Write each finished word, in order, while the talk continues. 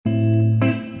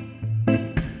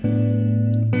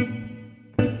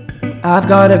I've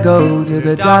gotta go to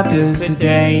the doctors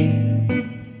today.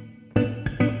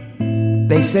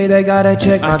 They say they gotta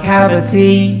check my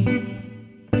cavity.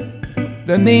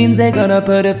 That means they're gonna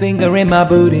put a finger in my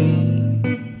booty.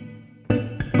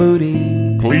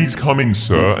 Please come in,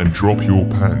 sir, and drop your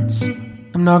pants.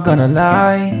 I'm not gonna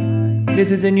lie,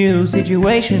 this is a new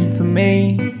situation for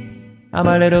me. I'm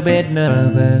a little bit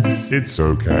nervous. It's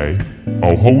okay.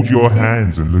 I'll hold your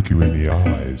hands and look you in the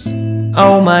eyes.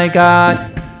 Oh my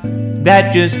god,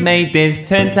 that just made this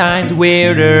 10 times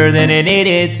weirder than it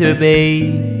needed to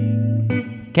be.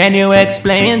 Can you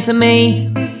explain to me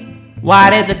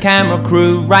why there's a camera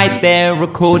crew right there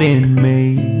recording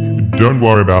me? Don't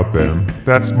worry about them.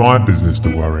 That's my business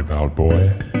to worry about,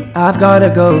 boy. I've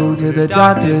gotta go to the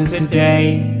doctors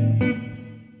today.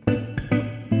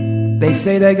 They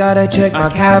say they gotta check my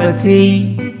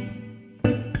cavity.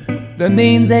 That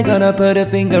means they're gonna put a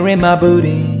finger in my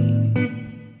booty.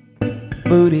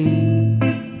 Oh,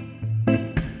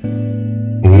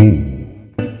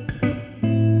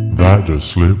 that just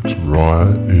slipped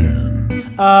right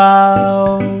in.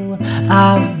 Oh,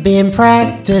 I've been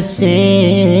practicing.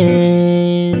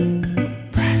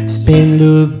 Been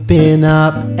looping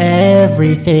up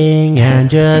everything and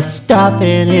just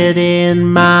stuffing it in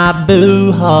my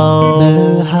boo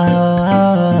hole.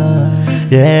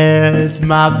 Yes,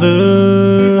 my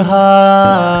boo hole.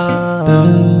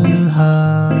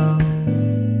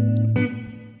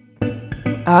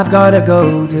 I've gotta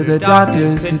go to the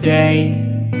doctors today.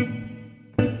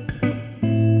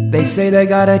 They say they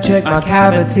gotta check my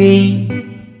cavity.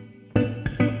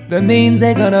 That means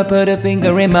they're gonna put a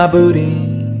finger in my booty.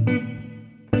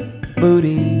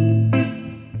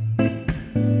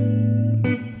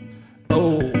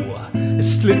 Oh, it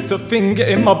slipped a finger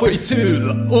in my booty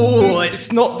too. Oh,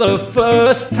 it's not the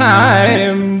first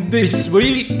time this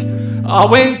week. I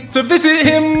went to visit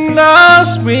him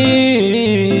last week,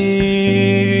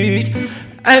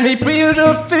 and he put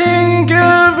a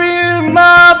finger in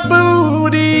my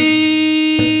booty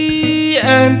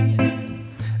and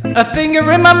a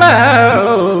finger in my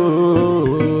mouth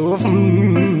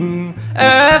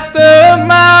after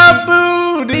my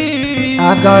booty.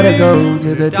 I've gotta go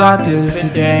to the doctors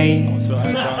today.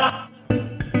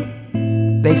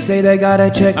 They say they gotta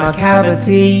check my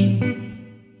cavity.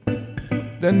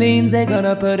 That means they're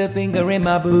gonna put a finger in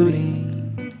my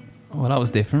booty. Well, that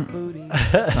was different.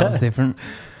 That was different.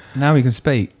 Now we can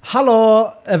speak.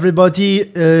 Hello, everybody.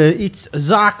 It's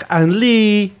Zach and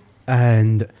Lee,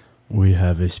 and we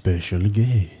have a special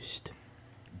guest,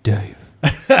 Dave.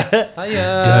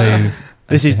 Dave.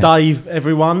 This is Dave,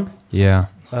 everyone. Yeah.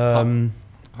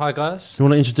 Hi guys. You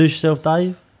want to introduce yourself,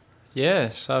 Dave? Yeah,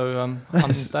 so I'm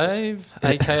Dave,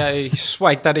 aka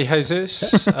Swag Daddy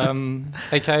Jesus,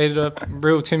 aka the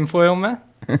real tinfoil man.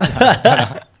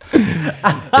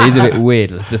 It is a bit weird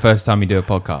the first time you do a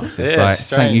podcast. It's Yeah, like strange.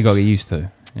 something you got to get used to.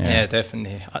 Yeah,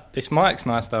 definitely. This mic's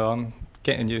nice though. I'm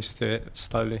getting used to it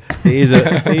slowly. It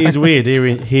is weird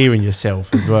hearing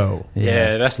yourself as well.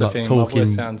 Yeah, that's the Like thing. talking- My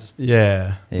voice sounds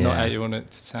Yeah. not how you want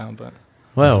it to sound, but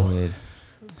Well, Weird.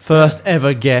 first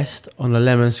ever guest on the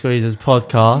Lemon Squeezers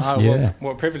podcast. oh, yeah.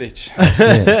 what privilege. That's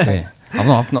it.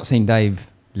 I've not seen Dave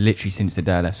literally since the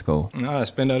day I left school. No,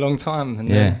 it's been a long time. And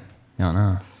Yeah. I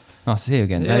know. Nice to see you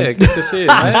again, yeah, Dave. good to see you,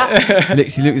 mate.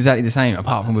 Literally look exactly the same,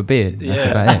 apart from a beard. That's Yeah,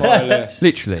 about it. more or less.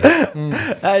 Literally.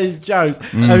 That is jokes.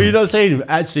 Have you not seen him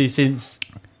actually since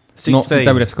 16? Not since the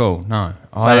day we left school, no.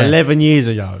 So 11 years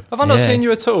ago. Have I not Yeah. seen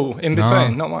you at all in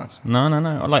between? No. Not once. No.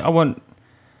 Like, I went,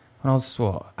 when I was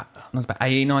about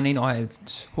 18, 19, I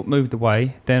sort of moved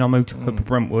away. Then I moved to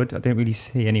Brentwood. I didn't really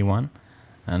see anyone.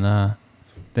 And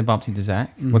then bumped into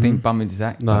Zach. Well, didn't bump into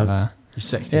Zach. No. But, You're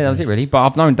sexy. yeah, that was it really. But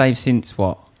I've known Dave since,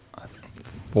 what,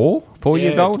 4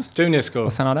 years Yeah, old? Junior school.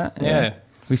 Or something like that? Yeah.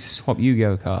 We used to swap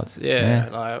Yu-Gi-Oh cards. Yeah,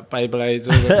 like Beyblades,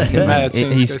 all the mad He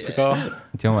things used used to go off. Do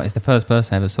you know what? It's the first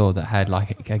person I ever saw that had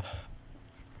like a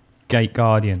Gate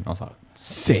Guardian. I was like,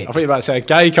 sick. I thought you were about to say a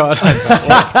gay card.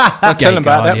 Don't tell them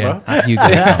about that, bro.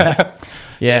 Yu-Gi-Oh card.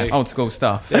 Yeah, old school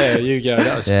stuff. Yeah, Yu-Gi-Oh!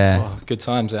 That was good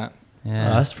times, that.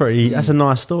 Yeah. That's a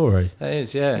nice story. That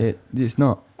is, yeah. It's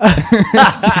not.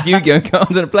 It's just Yu-Gi-Oh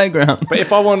cards on a playground. But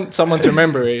if I want someone to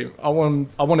remember it, I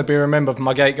want to be remembered for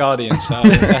my Gate Guardian, so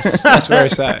that's where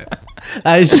it's at.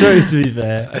 That is true, to be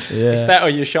fair. It's that or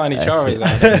your shiny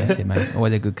Charizard. That's it, mate.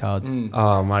 Always good cards.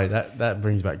 Oh, mate, that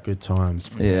brings back good times.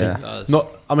 Yeah. It does.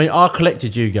 I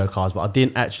collected Yu-Gi-Oh cards, but I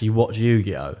didn't actually watch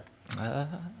Yu-Gi-Oh.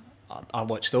 I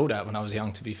watched all that when I was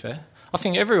young, to be fair. I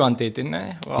think everyone did, didn't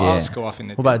they? Well, Yeah. our school, I think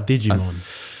they did. What about Digimon?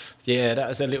 Yeah, that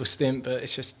was a little stint, but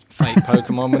it's just fake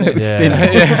Pokemon, wasn't it?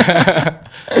 Yeah.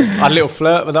 I had a little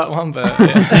flirt with that one, but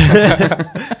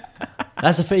yeah.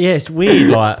 That's a thing. Yeah, it's weird.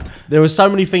 Like there were so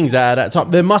many things at that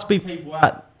time. There must be people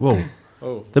out. Well,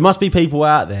 there must be people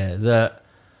out there that,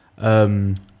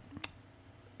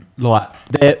 like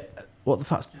they're. What the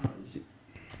fuck's going on?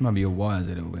 Might be your wires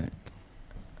a little bit.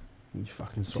 You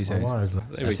fucking Two swap my seconds. wires. Look.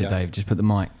 That's it, Dave. Just put the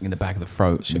mic in the back of the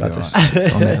throat. Should Should I be just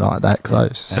alright. on it like that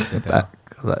close? That's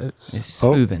Close. It's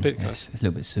soothing. bit Yes, it's a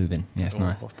little bit soothing. Yeah, it's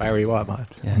nice. Barry White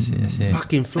vibes. Yes, yes, yeah.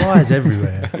 Fucking flies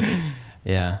everywhere.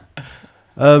 Yeah.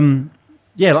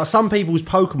 Yeah, like some people's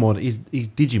Pokemon is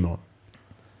Digimon.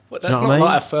 Well, that's know not what I mean?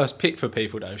 like a first pick for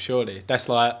people, though, surely. That's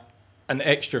like an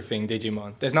extra thing,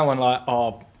 Digimon. There's no one like,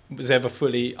 was ever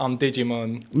fully, I'm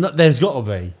Digimon. No, there's got to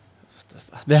be.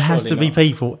 There has to Surely be not.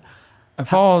 people. As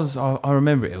far as I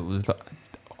remember it was like,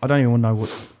 I don't even know what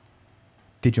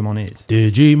Digimon is.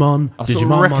 Digimon. I sort of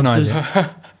Digimon recognise monsters.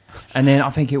 it. And then I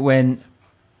think it went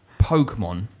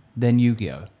Pokemon, then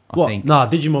Yu-Gi-Oh! I What? think. Nah,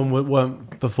 Digimon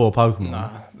weren't before Pokemon. Nah,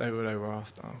 they were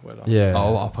after. Well done. Yeah.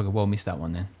 Oh, I fucking well missed that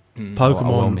one then. Mm. I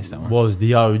well missed that Pokemon one. was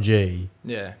the OG.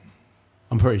 Yeah.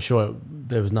 I'm pretty sure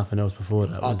there was nothing else before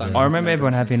that. I Was don't there? I remember Remember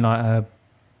everyone having like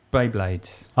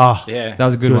Beyblades. Ah, Yeah. That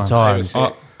was a good Good one. times.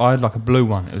 I had like a blue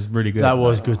one. It was really good. that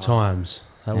was good times.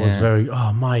 That was Yeah. very.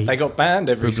 Oh, mate. They got banned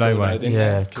every Blue school, Blade though, didn't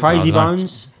yeah. they? Crazy Oh, nice.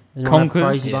 Bones. Anyone have Conkers.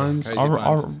 Crazy Yeah, Bones. Crazy I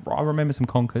Bones. remember some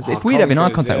conkers. Oh, It's weird having eye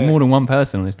conkers, contact with yeah. more than one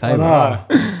person on this I table. know.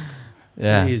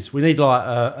 Yeah. It is. We need like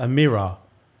a mirror.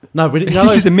 No, we It's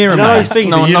just a mirror, man.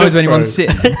 No one knows when anyone's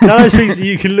sitting. You know those things that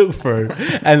you can look through,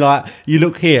 and like you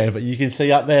look here, but you can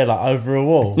see up there, like over a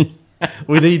wall.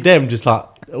 We need them just like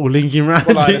all linking around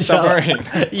Well, like a each other.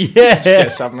 submarine. Yeah, Just get a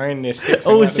submarine there, stick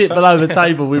all thing at the sit top. below the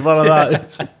table with one of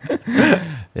those.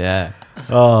 Yeah.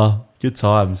 Oh, good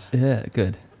times. Yeah,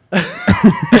 good.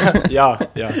 Yeah.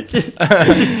 Just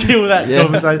kill that Yeah.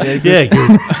 conversation. Yeah,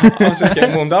 good. I was just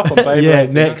getting warmed up on Beyblade. Yeah, you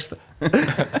know? next.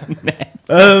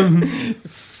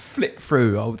 Flip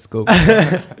through old school.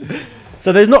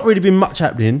 So there's not really been much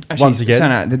happening. once again.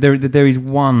 Sana, there is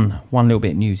one little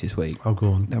bit of news this week. Oh,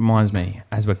 go on. That reminds me,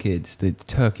 as we're kids, the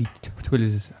Turkey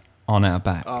Twizzlers are now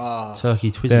back. Turkey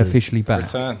Twizzlers. They're officially back.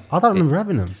 Return. I don't remember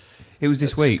having them. It was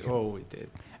this week. Oh, we did.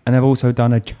 And they've also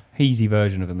done a cheesy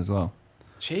version of them as well.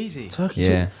 Cheesy. Turkey.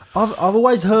 Yeah. I've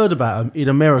always heard about them in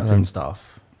American Um,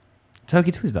 stuff.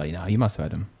 Turkey Twizzler, you must have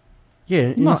had them. Yeah,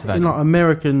 in must like, have in had like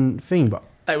American thing, but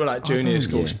They were like junior don't-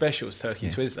 school yeah. specials, Turkey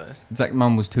Yeah. Twizzlers. Zach's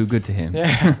mum was too good to him.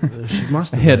 Yeah. she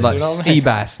must have. He had like You know what I mean?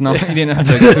 Seabass. No, he didn't have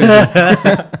Turkey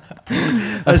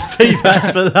Twizzlers. a sea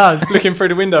bass for lunch Looking through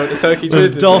the window at the Turkey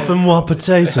with Twizzlers. dolphin what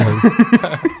potatoes.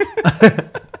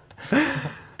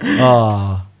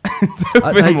 Ah,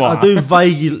 I do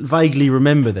vaguely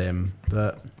remember them,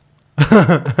 but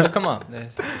Oh, come on.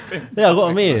 yeah, I got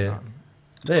them here.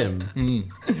 Them,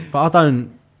 but I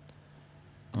don't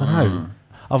know.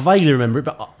 I vaguely remember it,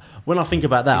 but when I think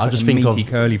about that, I just think meaty of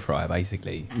curly fry,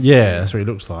 basically. yeah, that's what it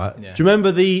looks like. Yeah. Do you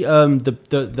remember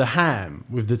the ham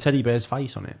with the teddy bear's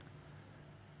face on it?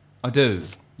 I do.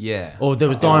 Yeah. Or there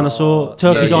was dinosaur,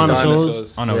 turkey turkey dinosaurs.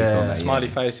 dinosaurs. I know what you're Yeah. talking about. Smiley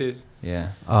yeah. faces, Yeah.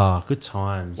 Ah, good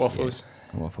times. waffles.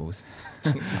 Waffles.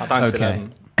 I don't still Okay.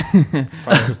 have them.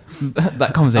 Promise.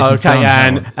 That conversation.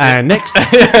 Okay, and next.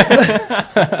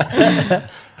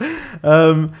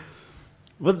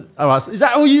 Well, all right. So is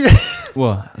that all you?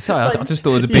 Well, sorry, I just thought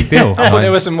it was a big deal. I thought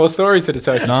there was some more stories to the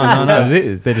Turkey No, Twizzlers. that's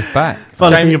it. They're just back.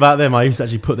 Funny Jamie- thing about them, I used to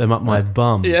actually put them up my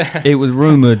bum. Yeah. It was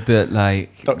rumoured that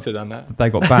like Doctor done that. they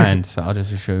got banned, so I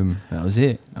just assumed that was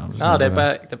it. No, they're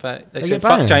back. They're back. They They said get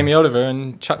fuck banned? Jamie Oliver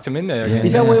and chucked him in there Yeah. again.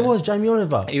 Is that what it was, Jamie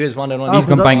Oliver? He was one of the Oh, ones. He's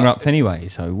gone because I- bankrupt anyway,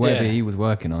 so whatever Yeah. he was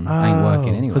working on ain't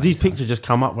working anyway. Because his so. picture just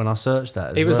come up when I searched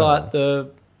that. He was well. like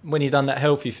when he done that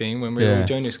healthy thing when we were Yeah. all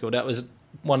junior school. That was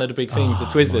one of the big things. The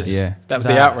Twizzlers. Yeah. That was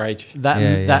That- the outrage.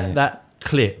 that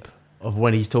clip of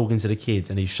when he's talking to the kids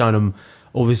and he's showing them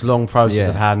all this long process Yeah.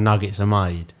 of how nuggets are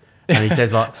made, and he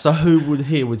says like, "So who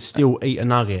would still eat a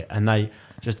nugget?" And they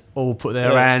just all put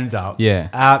their Yeah. hands up. Yeah.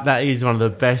 That is one of the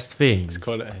best things.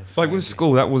 Quality. Like with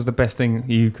school, that was the best thing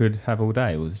you could have all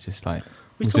day. It was just like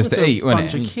He's it was just talking to eat, a wasn't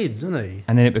bunch it? of kids, isn't he?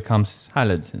 And then it becomes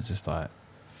salads. It's just like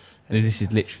and this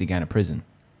is literally going to prison.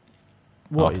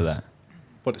 What after is- that?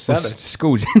 What a Well, salad.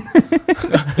 school.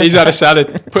 He's had a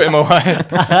salad. Put him away.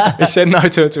 He said no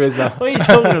to a Twizzler. What are you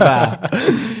talking about?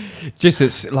 Just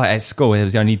at school, it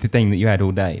was the only thing that you had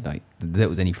all day. Like that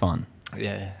was any fun.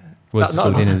 Yeah. Was No,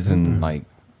 school no. dinners and like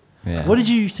yeah. What did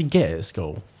you used to get at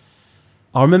school?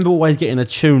 I remember always getting a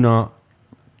tuna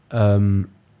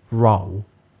roll.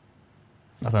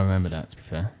 I don't remember that. To be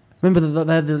fair, Remember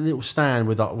they had the little stand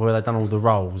with like, where they done all the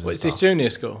rolls. What's and this stuff? junior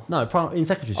school? No, in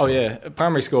secondary school. Oh yeah, at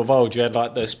primary school of old, you had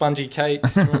like the spongy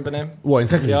cakes. Remember them? What in The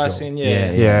secondary school? icing, yeah.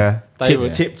 Yeah. Yeah, They were-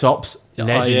 tip tops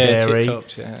legendary. Yeah, Tip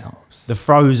Tops, yeah. The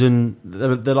frozen,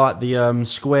 they're like the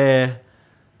square.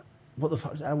 What the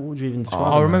fuck? How would you even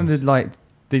describe? I remember like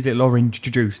these little orange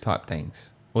juice type things,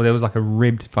 or there was like a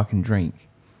ribbed fucking drink.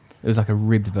 It was like a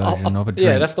ribbed version of a drink.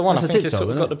 Yeah, that's the one. That's I a think Tip it's Top, sort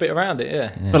of isn't got the bit around it.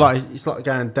 Yeah. Yeah. But like it's like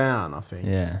going down. I think.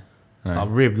 Yeah. Like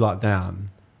ribbed like down.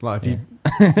 Like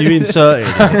if you inserted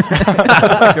it.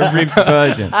 Like a ribbed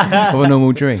version of a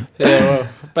normal drink. Yeah, well,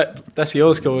 but that's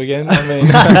your school again. I mean,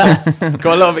 got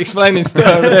a lot of explaining to do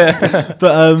over there.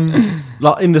 But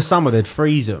like in the summer they'd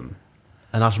freeze them,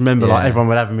 and I just remember like Yeah. everyone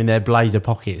would have them in their blazer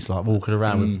pockets, like walking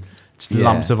around with just Yeah.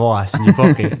 lumps of ice in your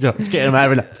pocket, just getting them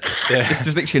out of it. It's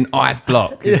just literally an ice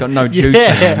block. It's got no juice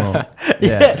Yeah. anymore.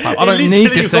 Yeah. It's like, I don't need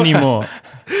Literally this was. anymore.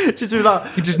 Just with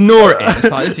like You just gnaw it in. It's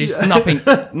like, this is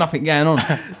just nothing going on.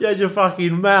 you had your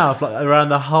fucking mouth like around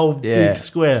the whole Yeah. big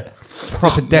square.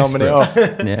 Proper desperate. off.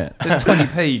 Yeah. There's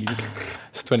 20p.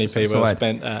 It's 20p So well I'd-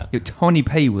 spent. That. Your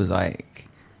 20p was like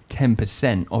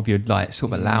 10% of your like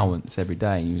sort of allowance every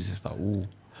day. And you was just like, ooh.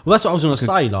 Well, that's what I was going to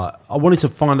say. Like, I wanted to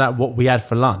find out what we had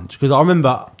for lunch because I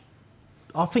remember,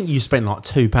 I think you spent like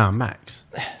 £2 max.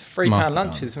 £3 Must have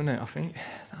lunches, wasn't it? I think.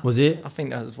 Was it? I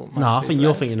think that was what. No, I think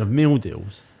you're thinking of meal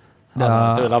deals.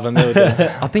 I do love a meal deal.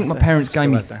 I think my parents Still gave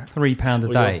me had that. £3 a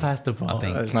Or day. your pasta pot. I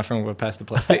think. There's nothing wrong with a pasta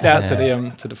pot. Stick that Yeah.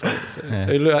 to the folks. Yeah.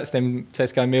 Who likes them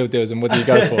Tesco meal deals and what do you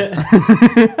go for?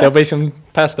 There'll be some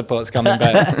pasta pots coming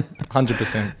back.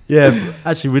 100%. Yeah, but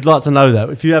actually, we'd like to know that.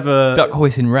 If you have a Duck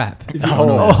hoisin wrap. Oh,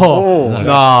 No. no,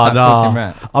 Duck hoisin no.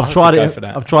 wrap. I've I tried could go it. for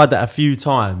that. I've tried that a few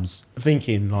times,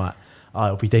 thinking like, oh,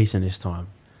 it'll be decent this time.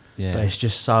 Yeah. But it's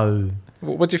just so.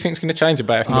 What do you think's going to change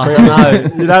about it from the I previous?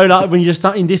 don't know. You know, like when you're just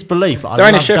in disbelief. Like, There I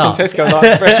ain't a love chef duck. in Tesco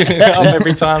like freshening it up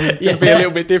every time. It'll be a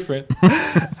little bit different.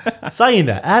 Saying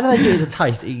that, how do they get it to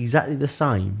taste exactly the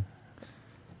same,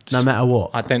 no matter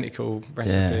what? Identical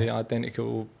recipe,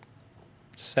 identical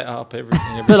setup, everything.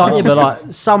 Every But like, time. yeah, but like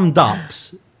some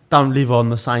ducks don't live on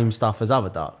the same stuff as other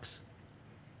ducks.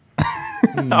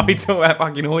 Are we talking about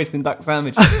fucking hoisin duck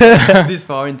sandwiches this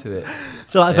far into it?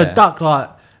 So like, if Yeah. a duck like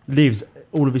lives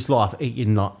all of its life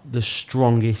eating like the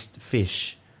strongest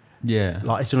fish, Yeah.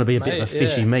 like it's gonna be a bit of a Mate,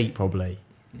 fishy yeah. meat probably.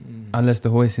 Unless the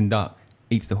hoisin duck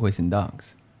eats the hoisin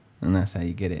ducks. And that's how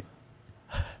you get it.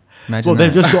 Imagine Well, that.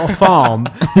 they've just got a farm.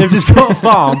 They've just got a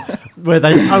farm where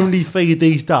they only feed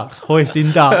these ducks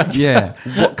hoisin duck, Yeah.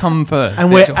 What come first? And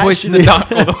the we're hoisin the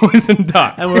duck or the hoisin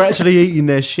duck? and we're actually eating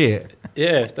their shit.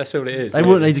 Yeah, that's all it is. They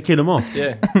wouldn't need to kill them off.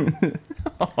 Yeah,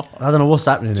 I don't know what's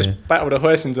happening here. just battle the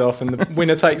hoisins off, and the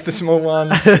winner takes the small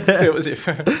one. Filters it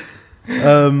through.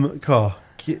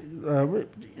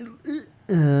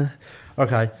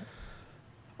 Okay.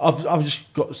 I've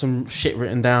just got some shit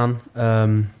written down,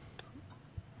 and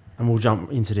we'll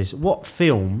jump into this. What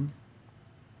film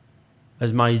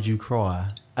has made you cry?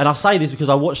 And I say this because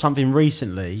I watched something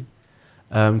recently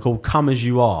called Come As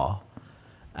You Are,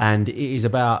 and it is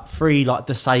about 3 like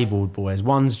disabled boys.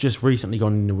 One's just recently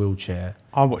gone in a wheelchair.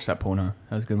 I watched that porno.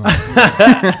 That was a good one.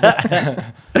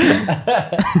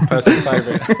 Personal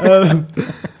favourite.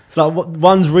 So like,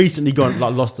 one's recently gone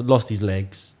like lost his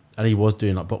legs, and he was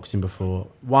doing like boxing before.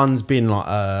 One's been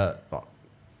like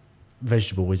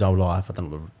vegetable his whole life. I don't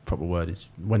know what the proper word is.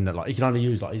 When like he can only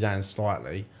use like his hands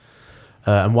slightly,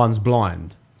 and one's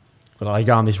blind. But like, they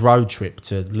go on this road trip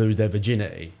to lose their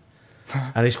virginity,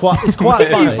 and it's quite Where do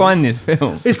funny. you find this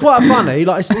film? It's quite funny.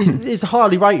 Like it's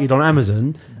highly rated on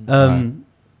Amazon,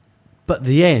 but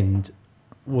the end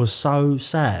was so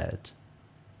sad.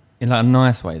 In like a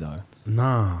nice way though.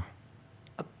 Nah.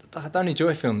 I don't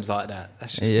enjoy films like that.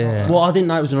 That's just Yeah. not. Well, I didn't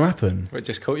know it was gonna happen. It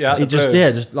just caught you out It the just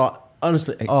blue. just like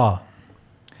honestly. Like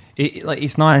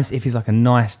it's nice if it's like a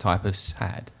nice type of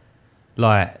sad.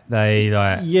 Like they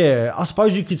like Yeah, I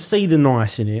suppose you could see the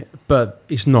nice in it, but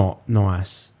it's not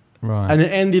nice. right. And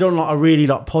it ended on like a really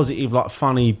like positive, like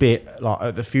funny bit, like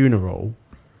at the funeral.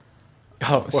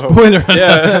 Oh, well, Spoiler alert.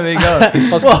 Yeah. There we go.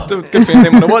 That's good thing I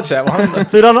didn't want to watch that one.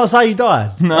 Did I not say he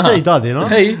died? I said he died, didn't I?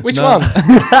 Hey, which No. one?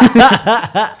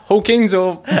 Hawkins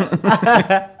or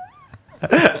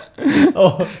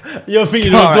Oh, you're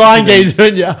thinking Car of a blind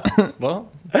accident. gaze, aren't you? what?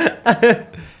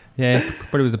 Yeah,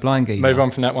 probably was the blind geezer. Move on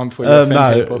from that one before you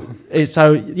offend people. No, it's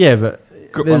so yeah,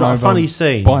 but Got there's one like a over funny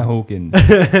scene. By Hawkins.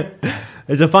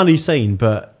 There's a funny scene,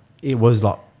 but it was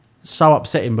like so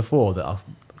upsetting before that I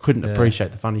couldn't Yeah.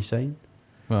 appreciate the funny scene.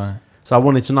 Right. So I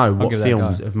wanted to know what give that a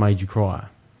films go. have made you cry.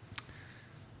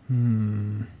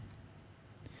 Mine's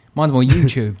more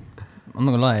YouTube. I'm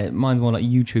not gonna lie, mine's more like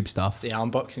YouTube stuff. The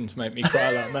unboxings make me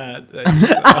cry like mad.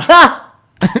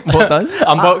 What does?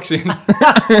 Unboxing.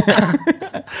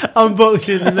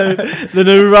 Unboxing the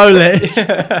new Rolex.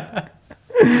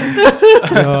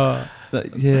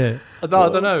 Yeah. I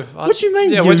don't know. What do you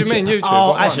mean? Yeah, what do you mean YouTube? Oh,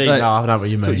 What actually, one? no, I know what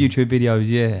you Sort of mean. YouTube videos,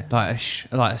 yeah.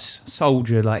 Like a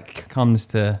soldier like comes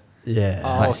to Yeah.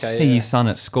 Oh, like okay, see yeah. his son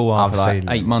at school after I've like seen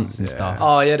 8 them. months and Yeah. stuff.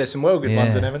 Oh yeah, there's some well good ones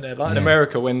Yeah. in, haven't there? Like in Yeah.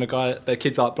 America when the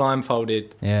kid's like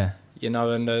blindfolded, Yeah. you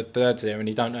know, and the dad's there and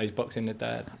he don't know he's boxing the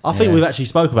dad. I think Yeah. we've actually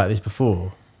spoke about this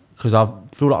before because I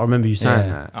feel like I remember you saying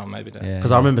Yeah. that. Oh, maybe that. Yeah.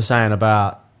 Because I remember saying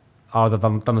about, they've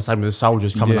done the same with the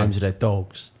soldiers coming Yeah. home to their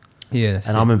dogs. Yeah. That's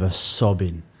And it. I remember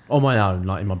sobbing on my own,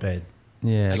 like in my bed.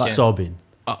 yeah. Like, Sobbing.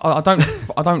 I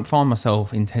don't find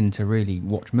myself intend to really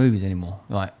watch movies anymore.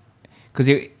 Like, because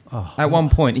at one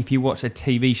point, if you watch a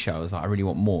TV show, I was like, I really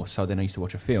want more. So then I used to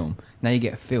watch a film. Now you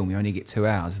get a film, you only get 2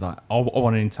 hours. Like, I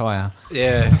want an entire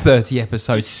Yeah. 30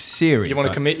 episode series. You want to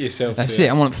Like, commit yourself That's to it.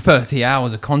 I want 30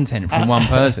 hours of content from one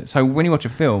person. So when you watch a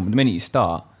film, the minute you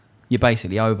start, you're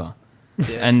basically over.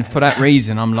 Yeah. And for that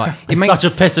reason, I'm like, It's such a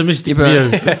pessimistic Yeah,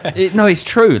 view. but no, it's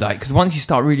true. Like, because once you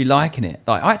start really liking it,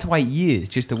 like I had to wait years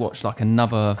just to watch like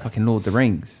another fucking Lord of the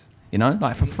Rings. You know,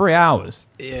 like for 3 hours,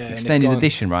 Yeah, and it's extended gone.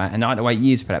 edition, right? And I had to wait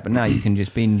years for that. But now you can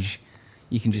just binge.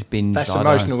 You can just binge. That's I don't know.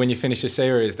 emotional when you finish a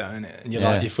series, though, isn't it? And you're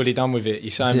Yeah. like, you're fully done with it.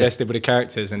 You're so That's it. invested with the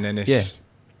characters, and then it's Yeah.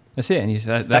 That's it. And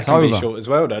that that's can over. be short as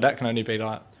well, though. That can only be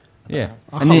like, Yeah.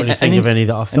 I can't really think of any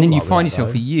that I felt And then you like find with that, yourself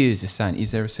though. for years just saying,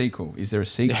 "Is there a sequel? Is there a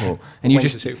sequel?" Yeah. And you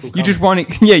When's just the sequel you just coming?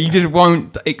 won't. Yeah, you just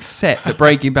won't accept that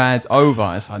Breaking Bad's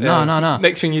over. It's like yeah. no.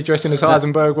 Next thing you're dressing as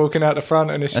Heisenberg, walking out the front,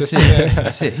 and it's That's just it. yeah.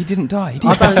 That's it. He didn't die. He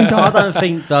I didn't. don't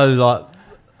think though. Like,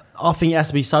 I think it has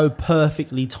to be so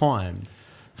perfectly timed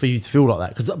for you to feel like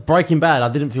that. Because Breaking Bad, I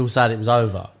didn't feel sad it was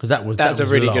over because That's a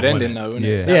really good ending, though, isn't Yeah.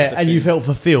 it? Yeah, and you felt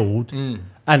fulfilled, Mm.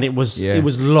 and it was Yeah.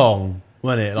 long,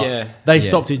 wasn't it? Like, Yeah. they Yeah.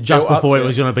 stopped it just Built up before to it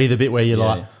was it. going to be the bit where you're Yeah.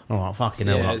 like, oh fucking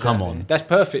hell, like, come on. That's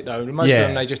perfect, though. Most Yeah. of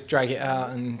them, they just drag it out,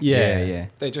 and Yeah.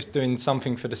 they're just doing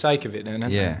something for the sake of it, then.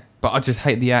 aren't Yeah, but I just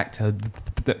hate the actor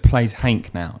that plays Hank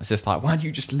now. It's just like, why don't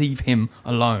you just leave him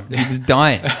alone? He was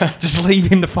dying. Just leave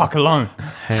him the fuck alone.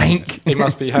 Hank. they? He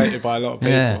must be hated by a lot of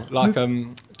people. Yeah. Like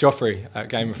Joffrey at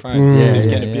Game of Thrones. Yeah, he was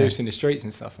yeah, getting yeah. abused in the streets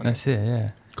and stuff. That's it, yeah.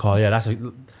 God, yeah, that's a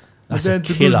dad's a a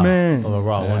good killer man. of a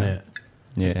role, Yeah. isn't it?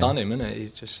 Yeah. It's done him, isn't it?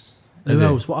 He's just... Who Is it?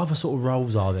 else? What other sort of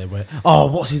roles are there? Where? Oh,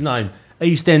 what's his name?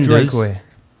 EastEnders. Draco.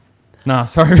 Nah,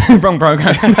 sorry, wrong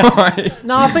program.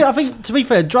 No, I think to be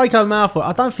fair, Draco Malfoy,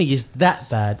 I don't think it's that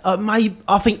bad.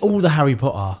 I think all the Harry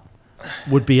Potter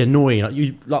would be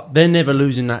annoying. Like they're never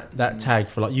losing that tag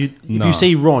for like you. If No. you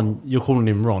see Ron, you're calling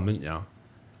him Ron, aren't you?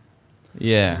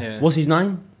 yeah. Yeah. What's his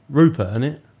name? Rupert, isn't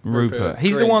it? Rupert.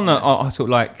 He's the Green. one that I sort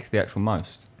of like the actual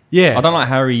most. Yeah. I don't like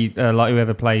Harry, like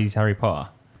whoever plays Harry Potter.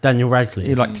 Daniel Radcliffe.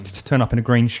 He'd like to turn up in a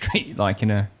green street, like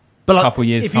in a but like, couple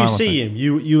years if time you or see him,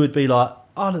 you would be like,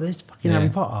 oh look, there's fucking Yeah. Harry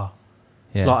Potter.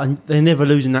 yeah. Like, and they're never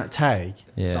losing that tag.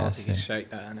 yeah, It's hard that's to get it. shake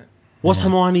that, isn't it? What's Yeah.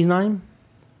 Hermione's name?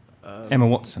 Emma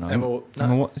Watson. I Emma think. Wa-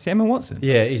 no. Is it Emma Watson?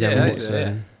 Yeah, he's Yeah, Emma that's it,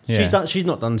 Watson. yeah. She's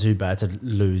not done too bad to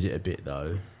lose it a bit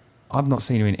though. I've not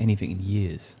seen her in anything in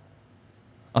years.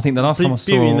 I think the last time I saw.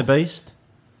 Beauty and the Beast.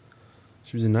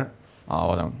 She was in that.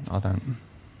 Oh, I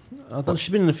don't. She's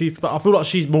been in a few, but I feel like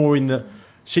she's more in the.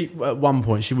 She at one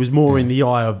point she was more in the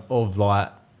eye of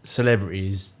like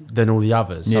celebrities than all the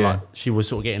others. So Yeah. like she was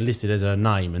sort of getting listed as her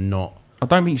name and not. I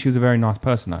don't think she was a very nice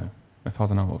person though, as far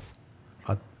as I know of.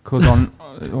 I- Because on,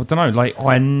 I don't know, like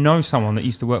I know someone that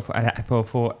used to work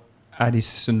for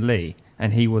Addison Lee,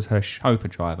 and he was her chauffeur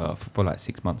driver for like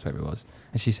 6 months, whatever it was.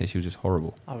 And she said she was just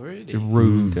horrible, Oh, really? just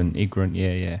rude and ignorant.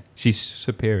 Yeah. She's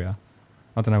superior.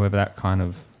 I don't know whether that kind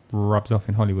of rubs off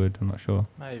in Hollywood. I'm not sure.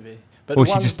 Maybe. But Or the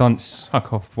she ones- just doesn't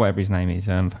suck off whatever his name is,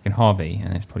 fucking Harvey,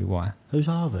 and that's probably why. Who's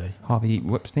Harvey? Harvey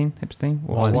Epstein?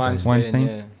 Or Weinstein.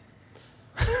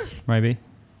 yeah. maybe.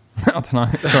 I don't know.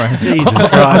 Sorry. Jesus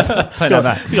Christ! Take that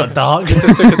back. You got dark. It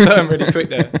just took a turn really quick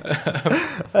there.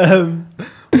 What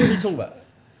are you talking about?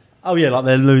 Oh yeah, like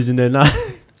they're losing their name.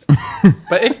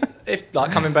 But if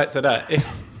like coming back to that,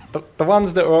 if the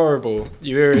ones that are horrible,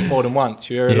 you hear it more than once.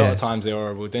 You hear a lot Yeah. of times they're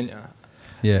horrible, didn't you?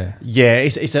 Yeah. Yeah,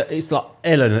 it's like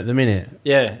Ellen at the minute.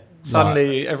 Yeah.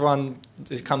 Suddenly everyone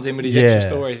just comes in with these Yeah. extra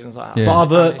stories and it's like, Yeah.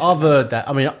 But I've heard that.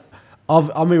 I mean,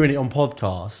 I'm hearing it on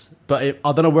podcasts, but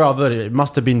I don't know where I've heard it. It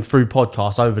must have been through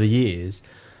podcasts over the years.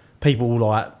 People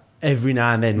like every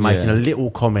now and then making Yeah. a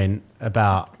little comment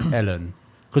about Ellen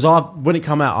because when it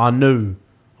came out, I knew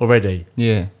already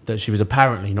Yeah. that she was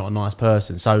apparently not a nice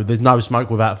person. So there's no smoke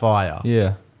without fire,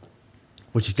 Yeah.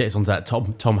 which gets onto that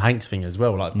Tom Hanks thing as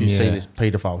well. Like you've Yeah. seen this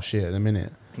paedophile shit at the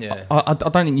minute. yeah. I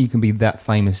don't think you can be that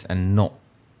famous and not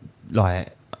like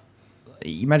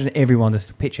imagine everyone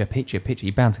just picture.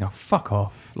 You're bound to go, fuck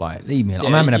off. Like, leave me.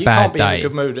 I'm having a you bad can't be day. in a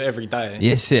good mood every day.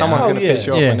 Yes, it. Someone's Oh, going to piss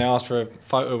you off yeah. when they ask for a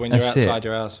photo when That's you're it. outside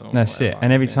your house. Or That's it. whatever.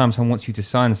 And every time someone wants you to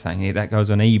sign something, that goes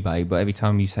on eBay. But every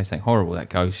time you say something horrible, that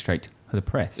goes straight to the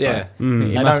press. Yeah. Like, Mm.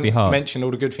 it They must don't be hard. mention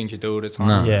all the good things you do all the time.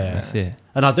 No, Yeah. that's it.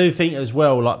 And I do think as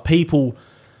well, like people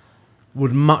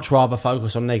would much rather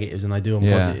focus on negatives than they do on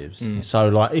Yeah. positives. Mm. So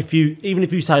like even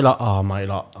if you say like, oh mate,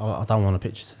 like I don't want a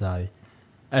picture today,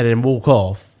 and then walk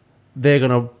off, they're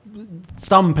gonna.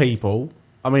 Some people,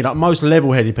 I mean, like most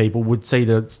level-headed people would see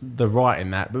the right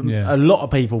in that, but Yeah. a lot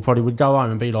of people probably would go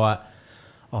home and be like,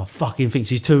 oh, fucking thinks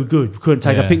he's too good. Couldn't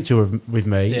take Yeah. a picture with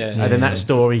me, Yeah, and yeah, then yeah. that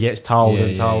story gets told Yeah,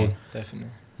 and yeah, told. yeah. Definitely.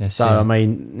 That's So it. I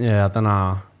mean, yeah, I don't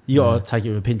know. You got to Yeah. take it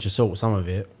with a pinch of salt, some of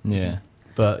it. Yeah.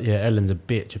 But yeah, Ellen's a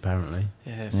bitch apparently.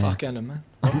 Yeah, Yeah. fuck Ellen, man.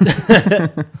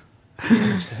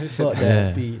 Who said Fuck that?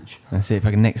 that Yeah. bitch. That's it.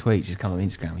 Fucking next week, just come on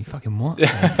Instagram. You fucking what? You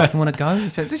fucking want to go? He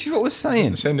said, this is what we're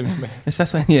saying. Send him to me.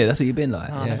 That's what you've been like.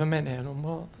 No, I yeah. never meant Ellen.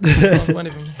 What? I won't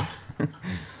even.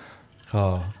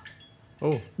 Oh.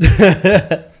 Oh,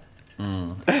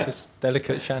 just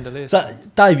delicate chandelier. So,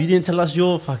 Dave, you didn't tell us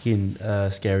your fucking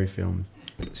scary film.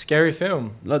 Scary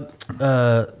film. Like,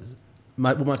 what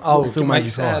Oh, film to made make you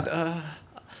sad. cry?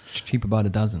 It's cheaper by the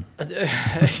dozen.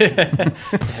 It's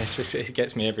just, it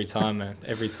gets me every time, man.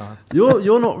 Every time.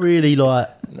 You're not really like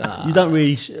Nah. you don't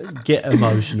really get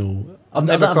emotional. I've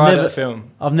never cried at a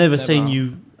film. I've never Never. seen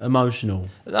you emotional.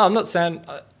 No, I'm not saying.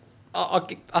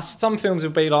 Some films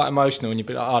will be like emotional, and you'd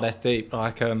be like, "Oh, that's deep."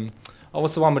 Like,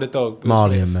 what's the one with the dog?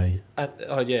 Marley and Me.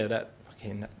 Oh yeah,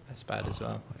 that's bad as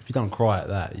well. If you don't cry at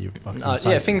that, you fucking. Yeah,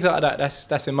 safe. things like that.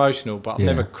 That's emotional, but I've Yeah.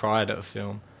 never cried at a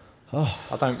film. Oh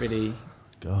I don't really.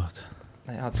 God.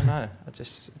 I don't know.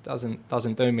 It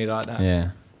doesn't do me like that.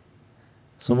 Yeah.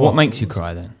 So What makes you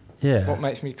cry then? Yeah. What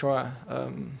makes me cry?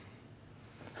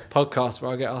 Podcast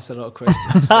where I get asked a lot of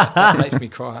questions. That makes me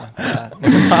cry.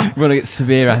 Well, I get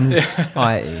severe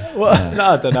anxiety. Yeah. No,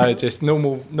 I don't know. Just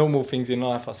normal things in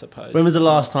life, I suppose. When was the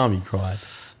last time you cried?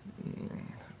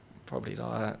 Probably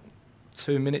like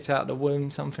 2 minutes out of the womb,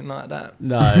 something like that.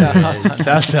 No.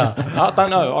 Shut up. I don't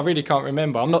know. I really can't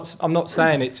remember. I'm not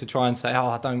saying it to try and say, oh,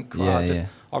 I don't cry. Yeah,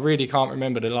 I really can't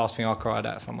remember the last thing I cried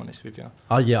at, if I'm honest with you.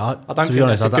 Oh yeah. I don't to think be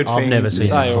honest, that's a good I've thing never to seen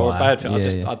say you or a cry. bad thing.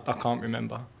 Yeah, I can't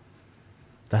remember.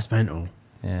 That's mental.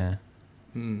 Yeah.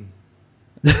 Hmm.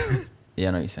 Yeah,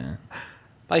 I know what you're saying.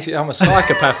 Basically, I'm a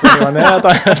psychopath for anyone there.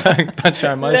 I don't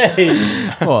show emotion.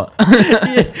 What?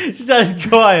 Just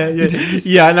quiet.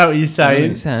 Yeah, I know what you're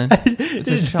saying.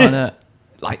 Just trying to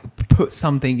like put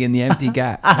something in the empty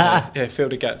gap. Yeah, fill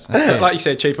the gaps. it. Like you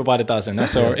said, cheaper by the dozen.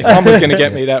 That's all. If one was going to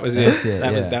get me, that was it. That's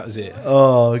it, That was it.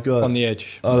 Oh god. On the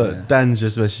edge. Oh, look, Yeah. Dan's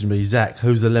just messaged me. Zach,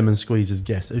 who's the lemon squeezer's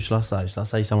guest? Who shall I say? Shall I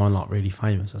say someone like really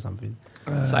famous or something?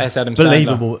 Say it's Adam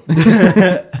Believable,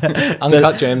 Sandler.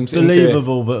 Uncut gems. into it.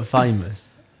 believable, but famous.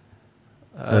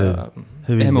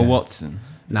 Who is Emma that? Watson.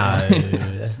 No.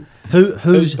 that's-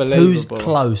 who's believable?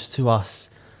 close to us?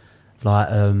 Like,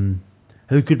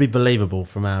 who could be believable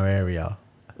from our area?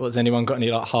 Has anyone got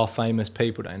any like half famous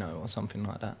people they know or something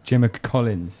like that? Gemma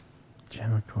Collins.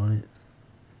 Gemma Collins.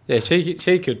 Yeah,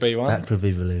 she could be one. That could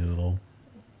be believable.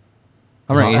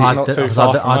 I reckon. It's I, not I, too I,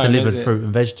 far from I home, delivered is it? fruit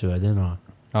and veg to her, didn't I?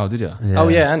 Oh, did you? Oh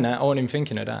yeah, and that. I wasn't even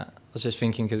thinking of that. I was just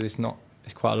thinking because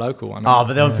it's quite a local one. Oh,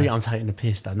 but they'll think I'm taking the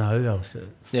piss. Though. No, who else?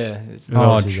 yeah, it's, Who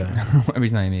Oh, else is there? whatever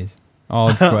his name is. Oh,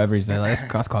 whatever his name.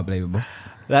 That's quite believable.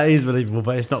 That is believable,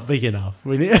 but it's not big enough.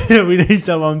 We need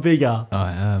someone bigger. All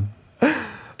right.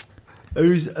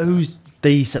 Who's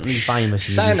decently famous?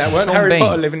 in saying the that, weren't Sean Harry Bean.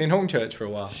 Potter living in Hornchurch for a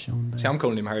while? Sean Bean. See, I'm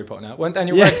calling him Harry Potter now. Weren't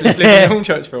Daniel Yeah. Radcliffe living in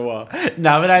Hornchurch for a while?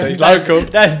 No, but that's, So he's that's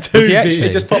local. That's too Was he big. actually? He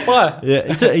just popped by.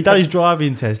 Yeah, he done his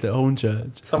driving test at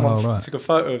Hornchurch. Someone Oh, right. took a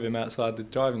photo of him outside the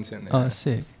driving centre. Oh, that's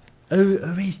sick. Who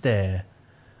is there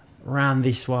round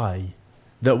this way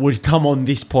that would come on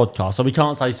this podcast? So we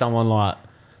can't say someone like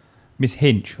Miss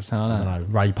Hinch or something I like that. don't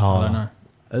know Ray I Parler. don't know.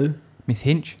 Who? Miss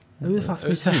Hinch? Who the fuck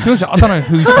is To he? be honest, I don't know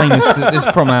who's famous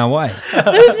that's from our way.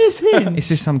 Who's Miss Hinch? It's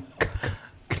just some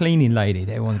cleaning lady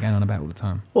that everyone's going on about all the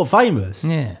time. What, famous?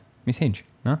 Yeah. Miss Hinch.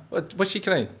 No? What's she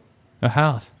clean? Her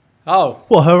house. Oh,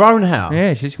 What, her own house?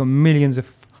 Yeah, she's got millions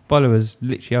of followers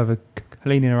literally over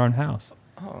cleaning her own house.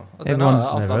 I don't Everyone's know.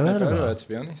 I've never never heard heard of of her. her, to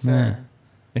be honest. Yeah. Yeah,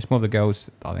 It's more the girls,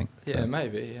 I think. yeah But,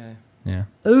 maybe, yeah. yeah.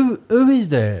 Who is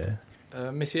there?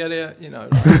 Missy Elliott, you know.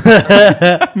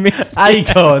 Miss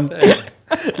Akon.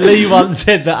 Lee once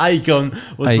said that Akon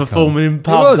was Akon. performing in He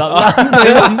pubs. was.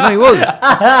 Like, No, he was.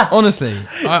 Honestly.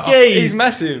 Jeez, He's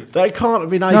massive. that can't have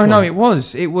been Akon. No, it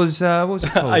was. It was, what was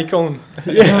it called? Icon.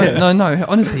 No,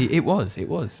 honestly, it was. Yeah,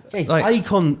 Like,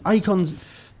 Akon's.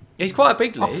 He's quite a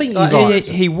big league. I think Like, he's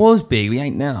like- He was big. He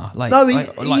ain't now. Like, No, he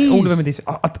all of them are is. this.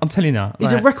 I'm telling you,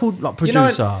 He's a record like You know-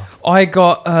 producer. I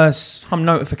got some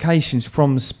notifications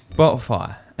from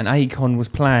Spotify, and Akon was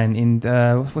playing in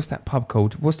what's that pub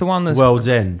called? What's the one that's World's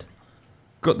End.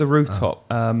 got the rooftop?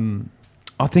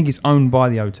 I think it's owned by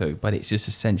the O2, but it's just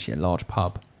essentially a large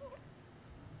pub.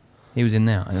 He was in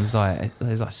there, and it was like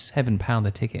 £7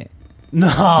 a ticket. No.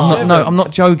 I'm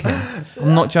not joking.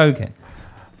 I'm not joking.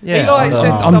 Yeah, he like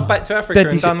sent I'm stuff back to Africa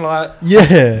deadly and done like Yeah.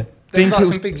 there's think like it some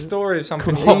was big story of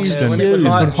something. called he did Hoxton. when It it was was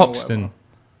called Lightning or Hoxton. whatever.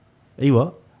 He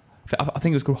what? I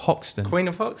think it was called Hoxton. Queen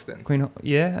of Hoxton.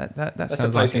 Yeah, that That's sounds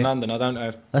a place like in it. London. I don't know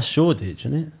if That's Shoreditch,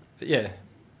 isn't it? yeah,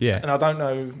 Yeah, and I don't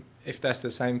know if that's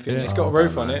the same thing. Yeah. It's got a Oh, I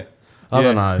roof don't on know. it. I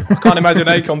don't Yeah. know. I can't imagine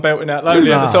Akon belting out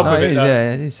lonely at the top No, of it. though.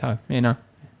 yeah, it is so. You know,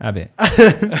 a bit.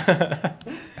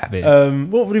 A bit.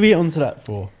 What would we get onto that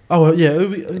for? Oh, well, yeah. Who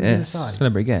we gonna Yes, say?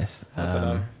 celebrity guest. I don't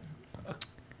know.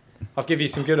 I've given you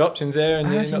some good options there, and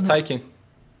you're Has he not not? taking.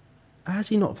 Has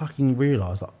he not fucking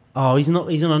realised? Like, oh, he's not.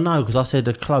 He's gonna know because I said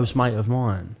a close mate of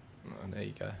mine. Oh, there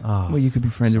you go. Oh, Well, you could be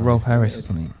friends with sorry. Rolf Harris or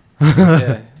something.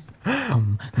 yeah.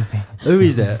 who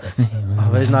is there? Oh,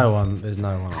 there's no one. There's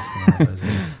no one. No, there's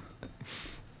no-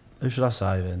 Who should I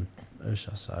say then? Who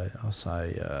should I say? I'll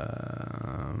say.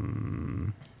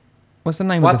 What's the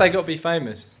name Why'd of they the... got to be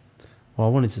famous? Well,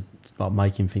 I wanted to like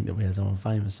make him think that we had someone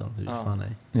famous. Something Oh. funny.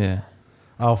 Yeah.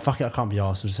 Oh fuck it! I can't be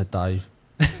arsed. I just said Dave.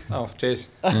 Oh, cheers.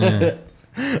 Yeah.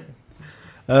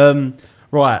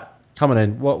 Right, come on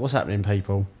in. What's happening,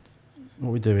 people? What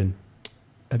are we doing?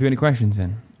 Have you got any questions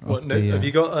then? What, Of the, have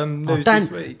you got news Dan,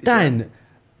 this week? Dan,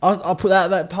 I put out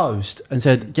that post and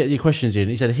said, get your questions in.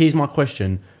 He said, here's my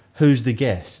question. Who's the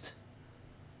guest?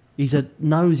 He's a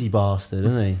nosy bastard,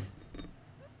 isn't he?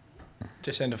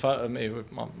 Just send a photo of me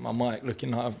with my mic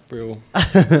looking like a real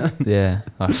Yeah.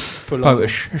 Like full on.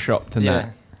 photoshopped and Yeah.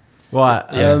 that. Right,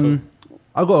 Yeah.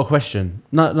 I got a question.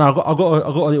 No, I got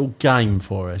a little game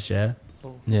for us, yeah?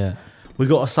 Yeah. We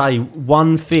got to say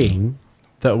one thing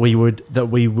that we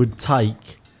would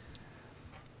take,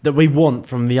 that we want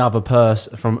from the other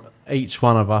person, from each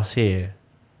one of us here.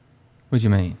 What do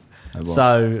you mean? Like what?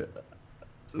 So,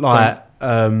 like,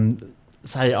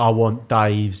 say I want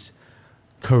Dave's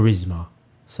charisma.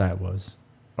 Say it was.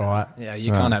 All right. Yeah,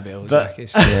 you Right. can't have it all, But- Zach.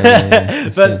 It's, Yeah.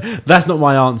 But that's not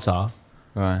my answer.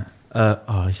 Right.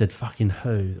 He said fucking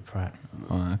who, the prat,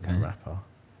 Oh, the okay. rapper.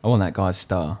 I want that guy's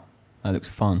star. That looks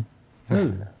fun.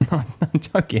 Who? I'm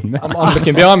joking. I'm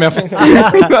looking behind me. I think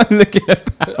I'm looking at...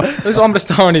 who's on the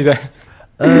star on his head?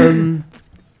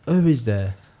 Who is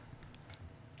there?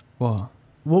 What?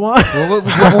 What?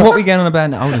 what are we going on about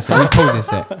now? Hold on a second. Pause this a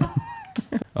sec.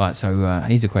 All right, so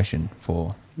here's a question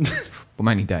for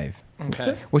mainly Dave.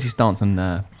 Okay. What's your stance on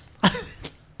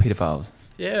paedophiles?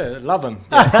 Yeah, love them.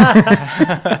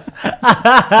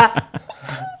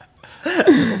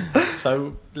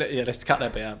 So let's cut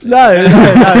that bit out. Please. No,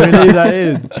 we leave that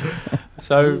in.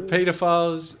 So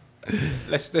paedophiles.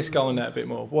 Let's go on that a bit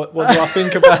more. What do I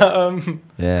think about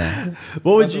Yeah.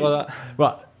 What would ones you? like that?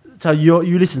 Right. So you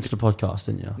listened to the podcast,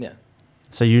 didn't you? Yeah.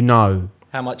 So you know.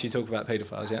 How much you talk about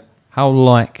paedophiles? Yeah. How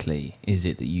likely is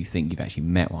it that you think you've actually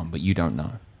met one, but you don't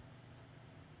know?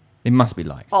 It must be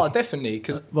like. Oh, definitely.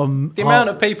 Because Well, the amount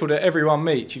of people that everyone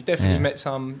meets, you've definitely Yeah. met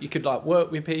some. You could like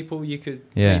work with people. You could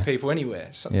Yeah. meet people anywhere.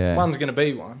 So Yeah. One's going to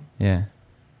be one. Yeah.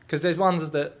 Because there's ones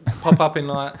that pop up in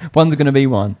like One's going to be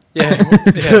one. there's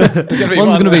going to be One's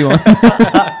one. going to be one.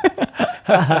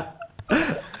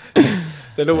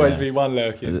 There'll always be one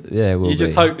lurking. Yeah, it will You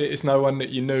just be. hope that it's no one that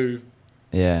you knew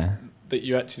Yeah. that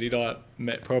you actually like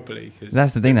met properly. Cause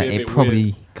That's the thing, that it'd be a it bit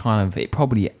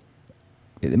probably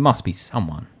it must be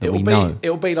someone that we know.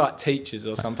 It'll be like teachers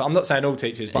or something. I'm not saying all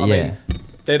teachers, but I Yeah. mean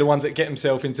they're the ones that get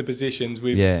themselves into positions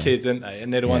with Yeah. kids, aren't they?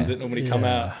 And they're the ones Yeah. that normally come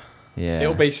out. Yeah.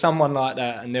 It'll be someone like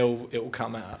that, and it'll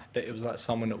come out that it was like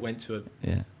someone that went to a.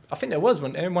 Yeah. I think there was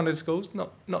one in one of the schools,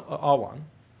 not our one.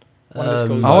 One of the Um,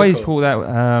 schools. I always local. thought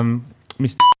that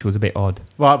Mr. was a bit odd.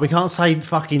 Right, we can't say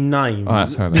fucking names. All right,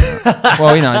 sorry about that.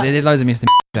 Well, you know, there's loads of Mr.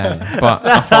 down there, but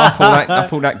I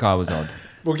thought that guy was odd.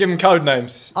 We'll give them code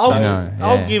names. I'll, So- No,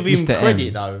 I'll yeah. give him Mr. credit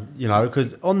M. though, you know,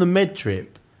 because on the med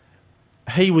trip,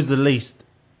 he was the least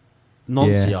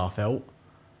noncy Yeah. I felt.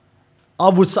 I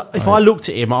would say, if I looked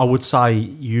at him, I would say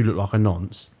you look like a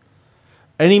nonce.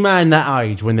 Any man that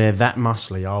age, when they're that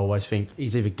muscly, I always think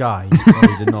he's either gay or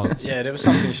he's a nonce. Yeah, there was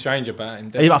something strange about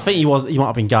him. I think he might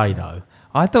have been gay though.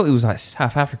 I thought it was like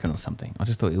South African or something. I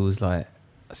just thought it was like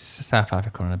South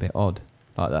African and a bit odd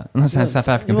like that. I'm not saying South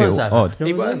African, He a was bit South odd. African,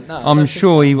 He wasn't weren't. No, I'm I don't think sure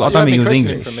so. he- I You don't had think me he was questioning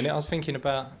English. For a minute, I was thinking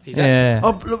about his accent. Yeah.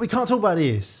 Oh, look, we can't talk about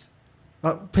this.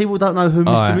 Like, people don't know who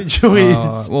Mr. Alright. Mitchell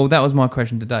is. Well, that was my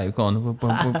question today. Go on.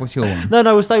 What's your one? No,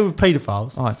 we'll stay with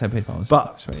paedophiles. All right, so pedophiles.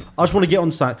 But Sweet. I just want to get on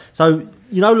to something. So,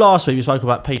 you know, last week we spoke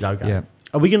about Pedo Gang. Yeah.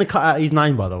 Are we going to cut out his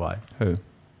name, by the way? Who?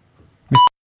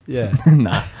 Yeah.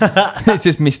 Nah. It's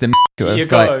just Mr. Mitchell. You It's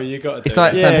got like, to. You got to. it's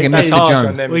like Yeah, something that's Mr. harsh on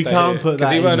Jones. them We if they can't do, put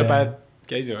that he in weren't a there. bad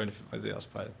geezer or anything, was he? I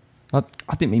suppose. I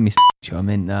didn't mean Mr. Mitchell. I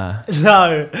meant No.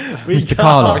 We Mr. can't-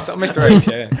 Carlos. Mr. H,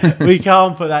 yeah. We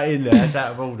can't put that in there. That's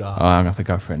out of order. Oh, I'm gonna have to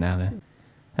go for it now. Then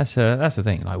that's the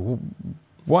thing. Like,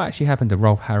 what actually happened to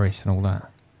Rolf Harris and all that?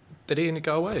 Did he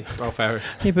go away? Rolf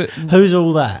Harris. Yeah, but Who's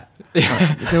all that?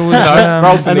 there was,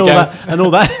 Rolf And the all gang. that. And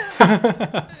all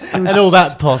that. And all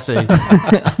that posse.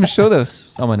 I'm sure there was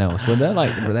someone else. Were there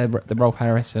like the Rolf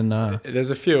Harris and? There's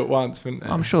a few at once, wasn't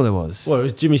there? I'm sure there was. Well, it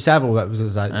was Jimmy Savile that was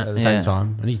at the same Yeah.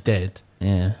 time, and he's dead.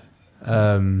 Yeah,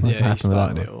 Um, That's what yeah, he happened with that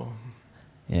started one. it all.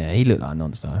 yeah. He looked like a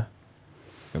nonce though,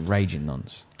 a raging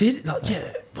nonce. did like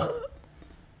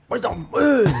where's that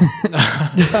word?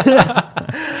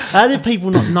 How did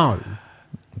people not know?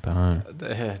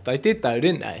 But They did though,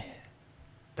 didn't they?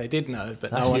 They did know,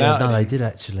 but no Actually, one out. no, they did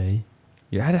actually.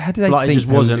 yeah, how did they Like, it think just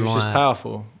there was- wasn't He was just like-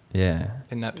 powerful Yeah,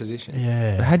 in that position. but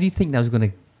Yeah. how do you think they was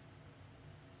gonna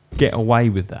get away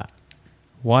with that?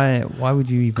 Why would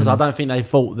you even? Because I don't think they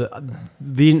thought that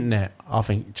the internet, I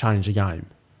think, changed the game.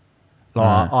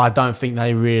 Like, Right. I don't think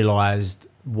they realised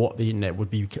what the internet would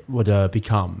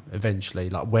become eventually,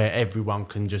 like where everyone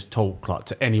can just talk like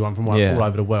to anyone from Yeah. all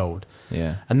over the world.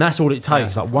 Yeah, And that's all it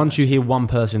takes. Yeah. Like once you hear one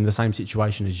person in the same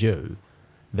situation as you,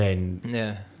 then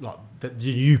Yeah, like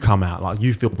you come out, like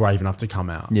you feel brave enough to come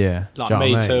out. yeah, like Do you know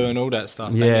Me what I Too mean? and all that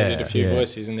stuff. Yeah, They needed a few yeah.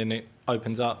 voices, and then it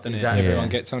opens up, and Exactly. everyone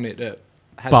Yeah. gets on it. That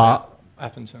had But that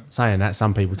happen to them. saying that,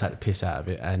 some people take the piss out of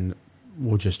it and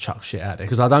will just chuck shit out there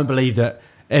because I don't believe that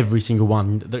every single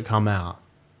one that come out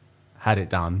had it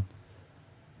done.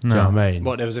 Do you know what I mean?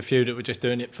 What, there was a few that were just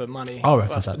doing it for money. I reckon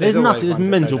But so. there's There's always nothing. There's ones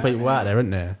that mental do that, people yeah. out there, isn't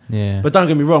there? yeah. But don't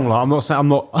get me wrong. Like I'm not saying I'm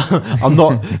not. I'm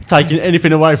not taking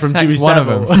anything away from Sacked Jimmy one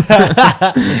of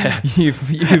Savile. you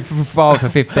filed for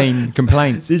 15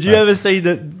 complaints. Did you ever see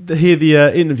hear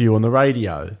the interview on the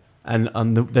radio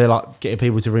and they're like getting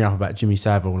people to ring up about Jimmy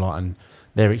Savile like and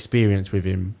their experience with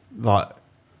him like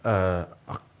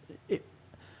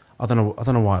I don't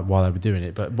know why they were doing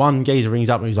it, but one geezer rings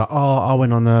up and he's like, "Oh, I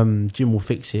went on Jim Will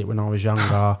Fix It when I was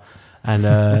younger," and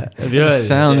have you It heard it?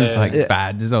 sounds Yeah. like Yeah.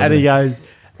 bad. As well. And he goes,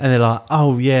 and they're like,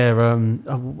 "Oh yeah,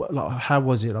 like how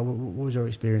was it? Like, what was your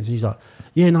experience?" And he's like,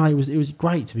 "Yeah, no, it was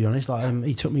great to be honest. Like,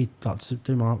 he took me like to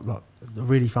do my like a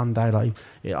really fun day. Like,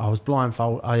 I was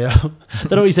blindfolded. I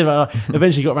don't know what he said, but I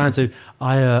eventually got around to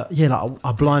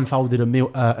I blindfolded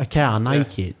a cow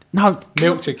naked. No,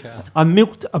 Milked a cow. I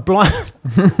milked a blind.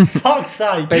 Fuck's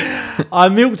sake! I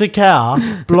milked a cow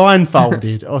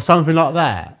blindfolded or something like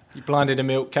that." You blinded a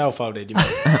milk cow folded. You mean?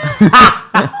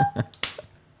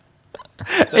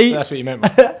 He- That's what you meant.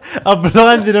 Right? I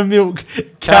blinded a milk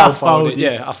cow folded.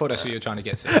 Yeah, I thought that's what you were trying to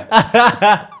get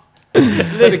to.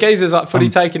 But the geezer's like fully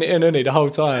taking it in, isn't he, the whole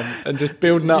time, and just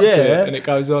building up to Yeah. it, and it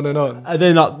goes on and on. And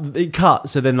then like it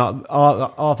cuts, and then like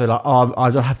Arthur like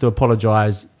I have to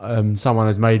apologise. Someone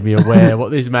has made me aware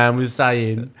what this man was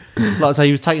saying. Like so,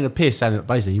 he was taking a piss, and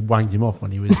basically he wanked him off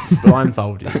when he was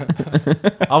blindfolded.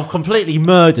 I've completely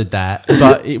murdered that,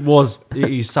 but it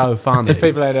is so funny. If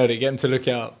people ain't heard it, get them to look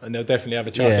out, and they'll definitely have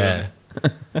a chuckle. Yeah.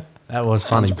 at it. That was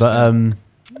funny, but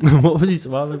what was his,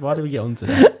 why did we get onto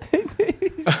that?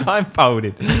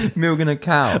 blindfolded, milking a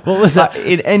cow. What was that?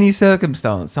 In any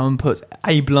circumstance, someone puts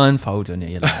a blindfold on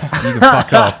it, you're like, you can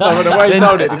fuck off. Oh, the way he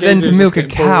told it, the Then geezer to was milk just a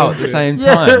getting pulled cow at into the it. same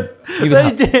Yeah, time. You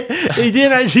But he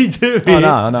didn't actually do it.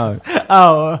 I know.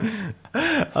 Oh,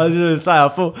 I was going to say, I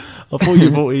thought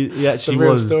you thought he actually The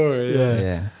real was. story,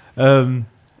 yeah. Yeah.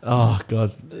 Oh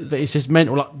god, but it's just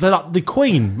mental. Like the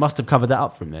Queen must have covered that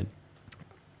up for him then,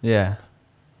 Yeah.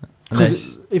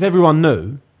 because if everyone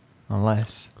knew,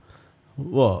 Unless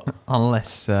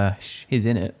she's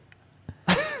in it.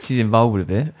 She's involved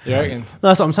with it. You reckon?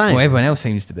 that's what I'm saying. Well, everyone else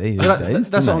seems to be these days.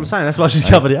 That's what don't I'm they? saying. That's why she's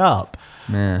covered it up.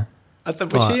 Yeah. Was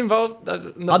Right. she involved?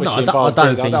 Not was No, she involved? I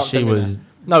don't either. think she think was.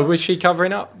 No, was she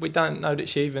covering up? We don't know that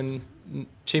she even.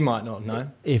 She might not know.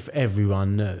 If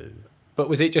everyone knew, But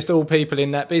was it just all people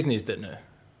in that business that knew?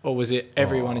 Or was it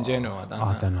everyone in general? I don't know.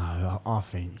 I don't know. I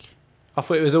think. I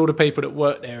thought it was all the people that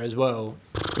worked there as well.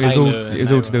 It was They all, knew and it was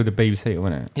they all to were- do with the BBC,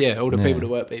 wasn't it? Yeah, all the Yeah. people that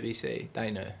work BBC,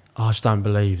 they knew. I just don't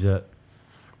believe that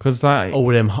Because like, all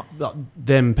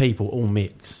them people all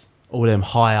mix. All them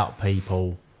high up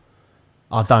people.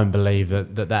 I don't believe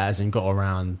that hasn't got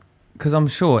around. because I'm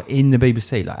sure in the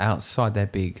BBC, like outside their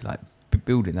big like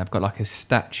building, they've got like a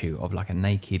statue of like a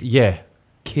naked Yeah,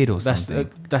 kid or That's something.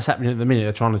 that's happening at the minute.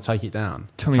 They're trying to take it down.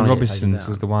 Tommy Trying to get it taken Robinson's down.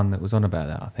 was the one that was on about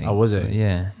that, I think. Oh, was it? But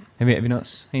yeah. Have you not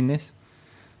seen this?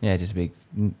 Yeah, just a big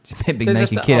There's a naked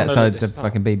sta- kid oh, no, outside there's- the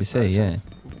fucking BBC. that's- Yeah.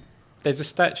 There's a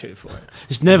statue for it.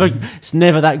 It's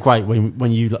never that great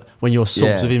when your source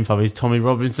Yeah. of info is Tommy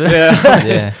Robinson. Yeah.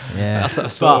 Yeah. Yeah.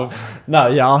 That's But, no,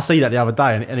 yeah, I see that the other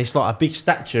day, and it's like a big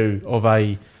statue of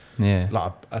a Yeah.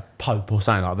 like a pope or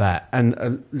something like that, and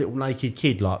a little naked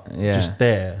kid Yeah. just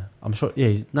there. I'm sure, yeah,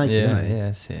 he's naked, Yeah, isn't he? yeah,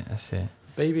 that's it. That's it.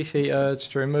 BBC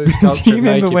urged to remove sculpture of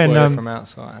remember naked when, boy from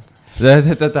outside.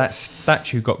 That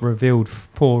statue got revealed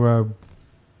for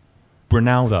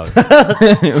Ronaldo.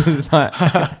 It was like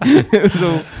it was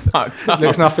all fucked up.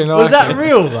 Looks nothing like Was that it.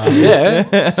 real though?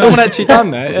 Yeah, someone actually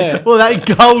done that. Yeah. Well, that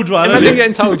gold one. Imagine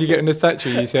getting told you're getting a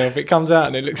statue yourself. It comes out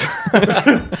and it looks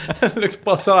it looks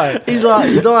boss-eyed. He's like,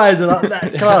 his eyes are like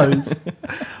that close.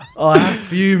 Oh, how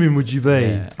fuming would you be?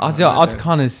 Yeah. I'd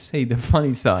kind of see the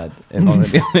funny side if I'm gonna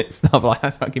be honest. I'm like,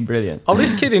 that's fucking brilliant. Oh,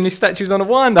 this kid in this statue's on a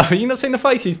wind-up. Have you not seen the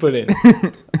face he's put in?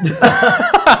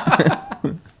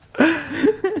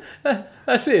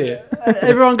 That's it.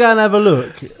 Everyone go and have a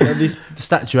look at this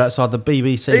statue outside the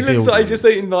BBC He looks building. like he's just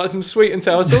eating like some sweet and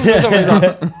sour sauce or something.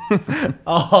 Like,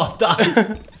 Oh,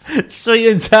 don't. Sweet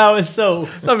and sour sauce.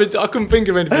 something. I couldn't think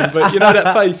of anything, but you know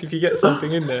that face if you get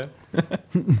something in there.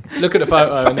 Look at the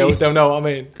photo and they'll know what I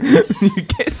mean. You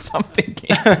get something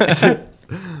in.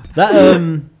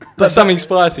 That But something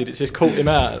spicy that's just caught him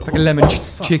out. Like a lemon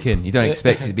chicken. You don't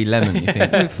expect it to be lemon. You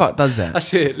think, who the fuck does that?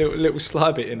 That's it. Little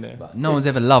sly bit in there. No one's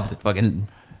ever loved fucking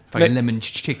Ne- lemon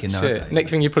chicken. That's though, it. have they?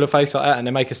 Next thing you put a face like that and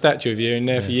they make a statue of you in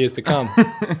there for years to come.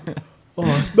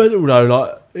 Oh, it's mental though.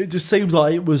 Like, it just seems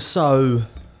like it was so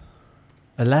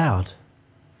allowed.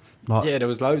 Like, Yeah, there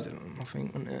was loads of them, I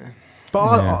think, wasn't there?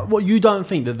 but Yeah. what you don't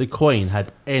think that the Queen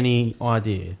had any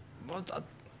idea? Well,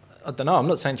 I don't know. I'm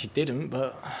not saying she didn't,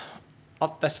 but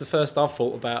that's the first I've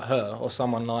thought about her or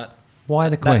someone like Why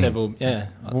the that Queen? level. Yeah.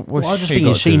 What's Well, I just she think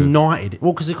got she to do with- knighted it.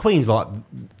 Well, because the Queen's like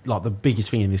the biggest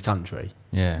thing in this country,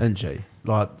 Yeah. isn't she?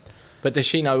 Like, But does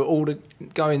she know all the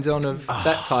goings on of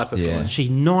that type of Yeah. thing? she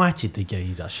knighted the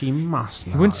geezer. She must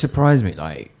know. It wouldn't surprise me,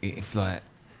 like, if, like,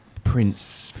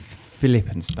 Prince Philip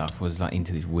and stuff was, like,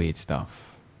 into this weird stuff.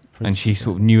 And she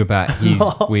sort of knew about his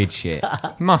weird shit.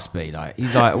 Must be, like,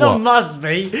 he's like, No, what? must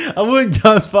be. I wouldn't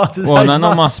go as far to say Well, no,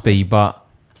 not must be, but,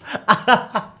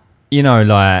 you know,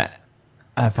 like,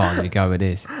 how far do we go with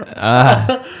this?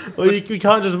 Well, we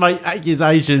can't just make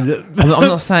accusations. I'm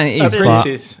not saying it is, but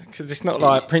Princes, because it's not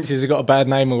like princes have got a bad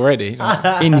name already.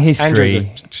 Like, in Andrew's history,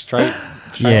 a straight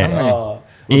yeah. up,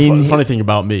 isn't he? In- the funny thing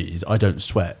about me is I don't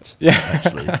sweat. Yeah.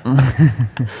 Actually.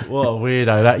 What a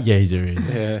weirdo that geezer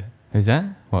is. Yeah. Who's that?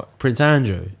 What? Prince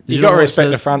Andrew. Did You not got to watch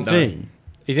respect the front though. thing?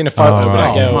 He's in a photo Oh, with that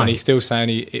right. girl, Oh, and mate. he's still saying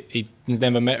he's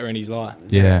never met her in his life.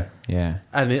 Yeah, yeah.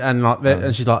 And like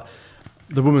and she's like,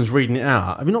 the woman's reading it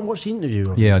out. Have you not watched the interview?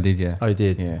 Rob? Yeah, I did, yeah. Oh, you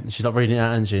did. Yeah. And she's like reading it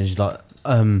out, and she's like,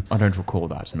 I don't recall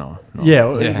that, no. yeah,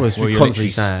 well, Yeah. it was Well, you're constantly literally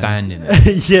saying. standing there.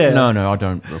 Yeah. No, I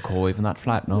don't recall even that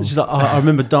flap, no. She's like, I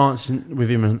remember dancing with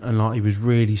him, and like he was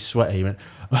really sweaty. He went,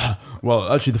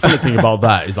 well, actually, the funny thing about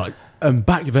that is like,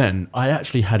 back then, I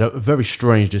actually had a very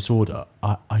strange disorder.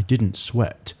 I didn't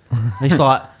sweat. And he's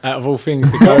like, Out of all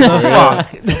things to go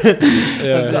through,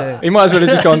 yeah. He might as well have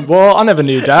just gone, well, I never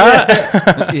knew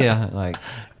that. Yeah, like,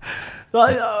 it's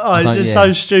Like, just yeah.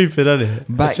 so stupid, isn't it?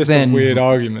 back It's just then, a weird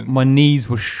argument. my knees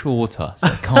were shorter, so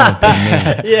it can't have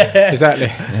been me. Yeah. Exactly.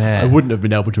 Yeah. I wouldn't have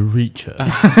been able to reach her.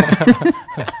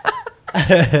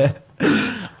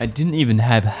 I didn't even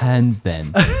have hands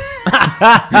then.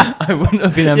 I wouldn't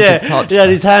have been able to touch yeah,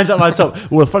 his hands up my top.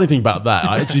 Well, the funny thing about that,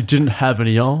 I actually didn't have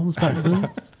any arms back then.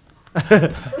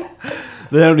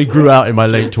 They only grew out in my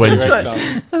late 20s.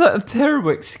 That's like a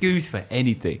terrible excuse for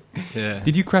anything. Yeah.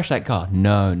 Did you crash that car?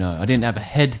 No, I didn't have a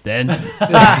head then.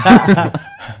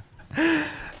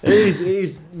 It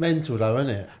is mental though, isn't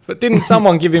it? But didn't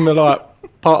someone give him a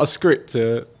part of script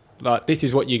to this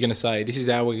is what you're going to say, this is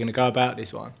how we're going to go about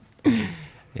this one?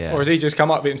 Yeah. Or has he just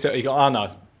come up with himself? He go, oh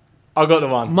no, I got the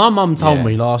one. My mum told Yeah.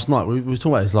 me last night, we was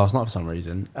talking about this last night for some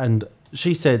reason, and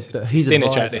she said that his Dinner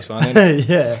advisor, chat this one, isn't it?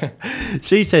 yeah.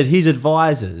 She said his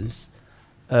advisors,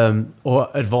 or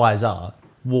advisor,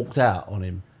 walked out on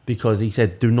him because he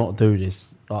said, do not do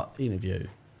this interview.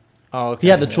 Oh, okay. He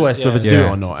had the choice whether to do it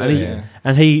or not. To And do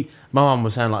it, he, my mum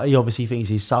was saying, he obviously thinks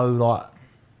he's so,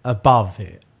 above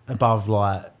it, above,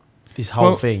 this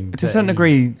whole thing. To a that certain he-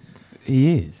 degree,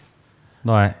 he is.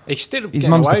 Like, He's still His getting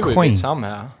mum's away the with queen. it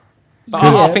somehow. But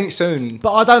Yeah. I think soon.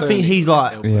 But I don't soon think he's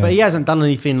it'll be- but he hasn't done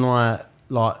anything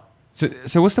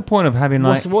so what's the point of having,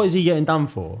 like... what is he getting done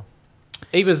for?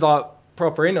 He was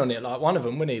proper in on it. Like one of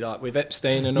them, wasn't he? Like with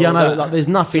Epstein and all Yeah, no, that. like there's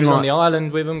He nothing was like. on the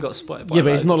island with him, got spotted by Yeah, but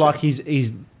it's loads not of like people.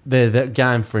 he's they're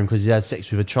going for him because he had sex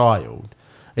with a child.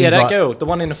 Yeah, He's that like- girl, the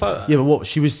one in the photo. Yeah, but what?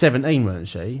 She was 17, wasn't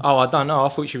she? Oh, I don't know. I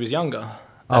thought she was younger.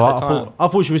 Oh, At the time. I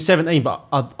thought she was 17, but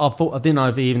I thought I didn't know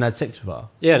if he even had sex with her.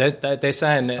 Yeah, they're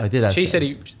saying that. I did have She sex.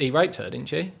 said he raped her, didn't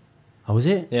she? Oh, was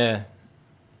it? Yeah.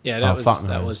 Yeah, Oh, that fuck was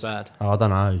knows. bad. Oh, I don't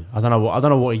know. I don't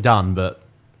know what he done, but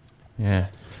Yeah.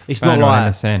 it's Found not her on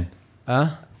like. MSN.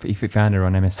 Huh? If you found her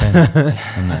on MSN.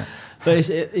 and that. But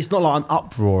it's not like an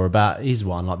uproar about his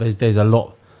one. Like there's a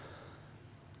lot.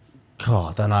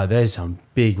 God, I don't know. There's some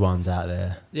big ones out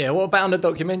there. Yeah, what about on the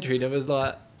documentary? There was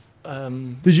like.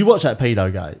 Did you watch that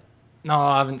pedo gate? No,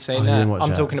 I haven't seen Oh, you that. didn't watch I'm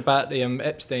that? talking about the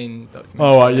Epstein documentary.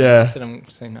 Oh, right, yeah. I said I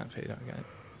haven't seen that pedo again.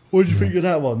 What did you think of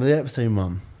that one, the Epstein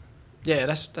one? Yeah,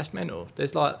 that's mental.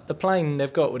 There's like the plane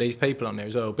they've got with these people on there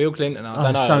as well. Bill Clinton, I Oh,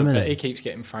 don't know, so many. but he keeps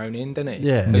getting thrown in, doesn't he?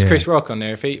 Yeah. There's Yeah. Chris Rock on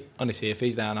there. If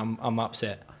he's down, I'm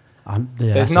upset. Yeah,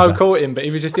 There's that's no about- courting, but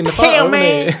he was just in the photo,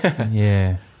 wasn't he?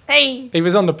 Yeah. He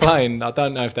was on the plane. I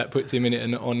don't know if that puts him in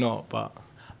it or not, but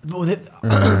Well,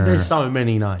 there's so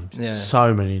many names. Yeah.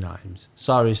 So many names.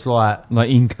 So it's like, Like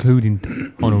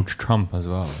including Donald Trump as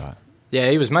well. Like. yeah,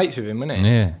 he was mates with him, wasn't he?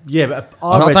 Yeah. yeah, but I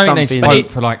I read don't think they something.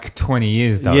 spoke for like 20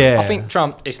 years though. Yeah. I think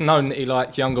Trump, it's known that he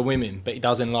likes younger women, but he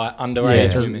doesn't like Yeah,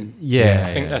 underage women. yeah.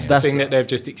 I think that's That's- the thing that they've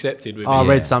just accepted with I him.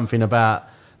 read something about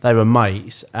they were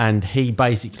mates, and he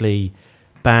basically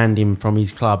banned him from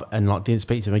his club and like didn't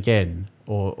speak to him again,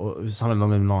 or something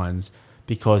along them lines,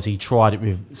 because he tried it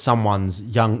with someone's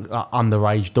young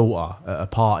underage daughter at a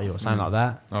party or something like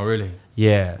that. Oh, really?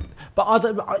 Yeah, but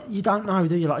you don't know,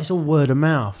 do you? Like it's all word of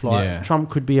mouth. Like Yeah. Trump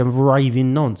could be a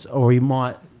raving nonce, or he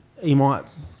might,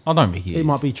 I don't think he is. it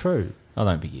might be true. I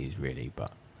don't think he is really,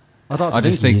 but I don't I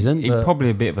just think he isn't. he's but- probably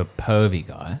a bit of a pervy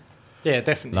guy. Yeah,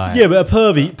 definitely. Like, yeah, but a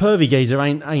pervy geezer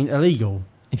ain't illegal.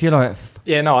 if you're like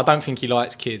Yeah, no, I don't think he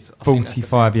likes kids. I think that's the thing.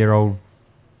 45-year-old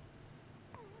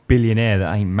billionaire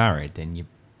that ain't married, then you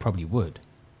probably would.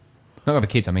 Not other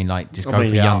kids, I mean, like, just I go mean,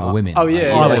 for yeah, younger women. Oh, Like, yeah. I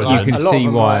yeah, would. like, you can a lot of see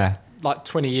them why. are like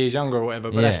 20 years younger or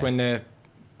whatever, but Yeah. that's when they're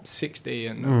 60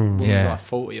 and the Mm. woman's Yeah. like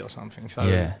 40 or something. So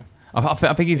Yeah. I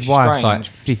think his It's wife's like strange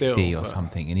 50 still, or but-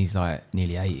 something, and he's like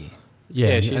nearly 80.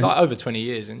 yeah, she's and like over 20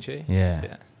 years, isn't she? Yeah.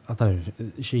 Yeah. I don't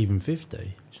know. Is she even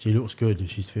 50? She looks good if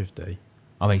she's 50.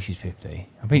 I think she's 50.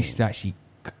 I think she's actually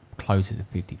closer to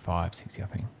 55, 60, I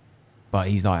think. But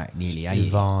he's like nearly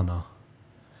 80. Ivana.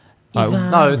 Oh,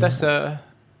 Ivana. No, that's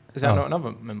is that Oh. not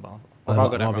another member? Oh, Have I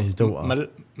that got that might be wrong? his daughter.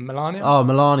 Melania? Oh,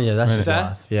 Melania, that's Really? his Is that?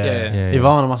 wife. Yeah. Yeah. Yeah.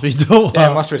 Ivana must be his daughter.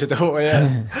 Yeah, it must be the daughter,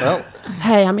 yeah. Well,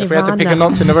 Hey, I'm if we had to pick a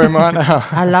nonce in the room right now.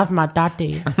 I love my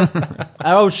daddy.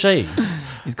 How old's she?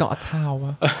 He's got a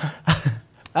tower.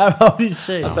 How old is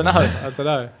she? I don't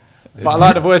know. But I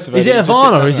like the voice of her. Is it just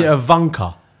Ivana picks or is it her.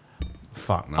 Ivanka?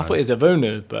 Fuck no. I thought it was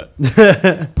Avunu,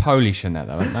 but Polish and that,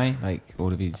 though, aren't they? Like,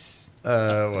 all of his...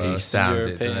 well, Eastern sounds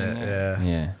it, European, doesn't it? yeah. Yeah.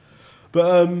 Yeah. But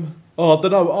I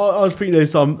don't know. I think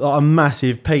there's a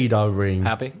massive pedo ring.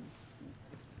 happy.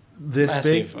 This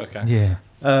Massive. big. Okay. Yeah.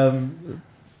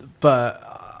 But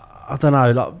I don't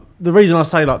know. Like the reason I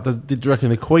say like, did you reckon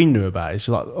the Queen knew about it? It's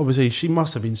like obviously she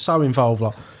must have been so involved,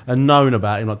 like, and known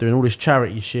about him, like doing all this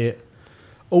charity shit.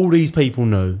 All these people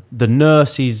knew. The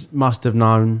nurses must have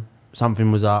known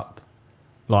something was up,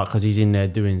 like because he's in there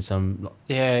doing some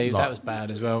Yeah, Like, that was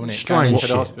bad as well, wasn't it? strange Going into shit.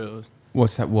 the hospitals.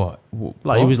 What's that? What?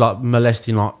 like he was like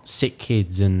molesting like sick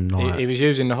kids and like. He was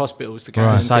using the hospitals to go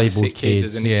Right. into the Disabled sick kids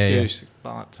as an kids. Yeah, yeah. excuse.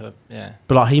 Like to, yeah.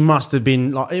 But like he must have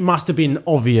been like it must have been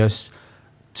obvious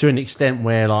to an extent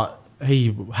where like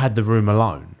he had the room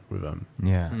alone with them.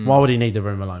 Yeah. Why would he need the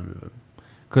room alone with them?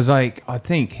 Because, like, I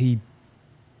think he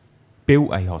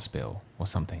built a hospital or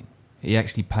something. He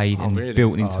actually paid Oh, and really?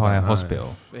 built an Oh, I entire don't know.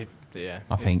 hospital, Yeah.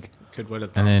 I think. Could well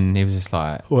have done. And then he was just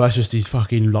like... Well, that's just his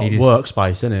fucking like He just-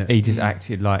 workspace, isn't it? He just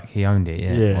acted like he owned it,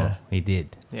 yeah. Yeah. Well, he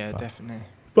did. yeah, But- definitely.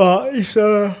 But it's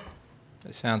It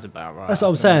sounds about right. that's what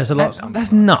I'm saying. It's a lot.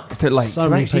 That's nuts to, like, So to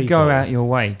many actually people. go out your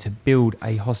way to build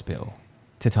a hospital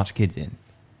to touch kids in.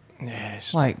 Yeah,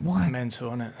 it's Like, why? mental,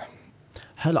 isn't it?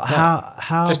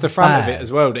 How Just the front of bad? it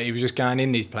as well, that he was just going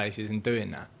in these places and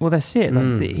doing that. Well, that's it.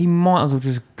 Like, he might as well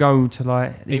just go to,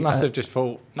 like... He must have just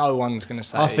thought, no one's going to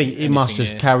say I think it must anything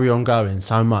just here. carry on going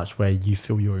so much where you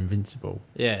feel you're invincible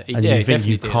Yeah, and yeah, you think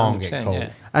you definitely did, can't get 100%, caught. yeah.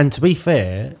 And to be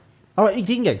fair, he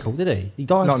didn't get caught, did he? He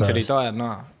died Not first. until he died,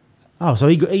 no. Oh, so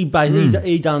he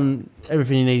done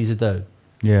everything he needed to do.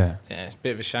 Yeah. Yeah, it's a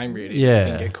bit of a shame, really. Yeah.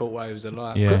 He didn't get caught while he was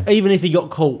alive. Yeah. Even if he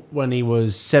got caught when he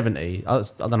was 70, I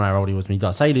don't know how old he was when he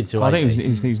died. Say he lived to 80. I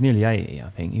think he was nearly 80, I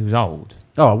think. He was old.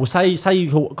 Oh, well, say you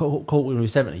caught when he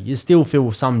was 70, you still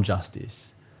feel some justice.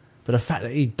 but the fact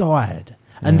that he died,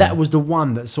 and that was the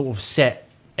one that sort of set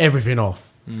everything off.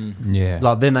 Yeah.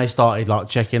 Like then they started like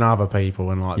checking other people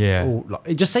and like,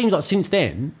 it just seems like since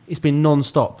then it's been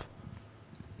non-stop.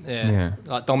 Yeah.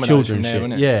 Like dominoes Children from there, shit.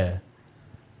 isn't it? Yeah.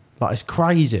 Like it's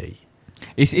crazy.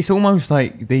 It's almost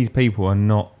like these people are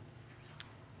not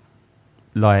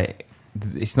like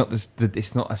it's not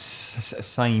a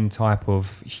same type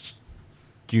of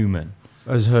human.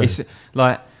 As her. It's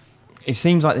like it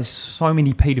seems like there's so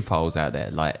many paedophiles out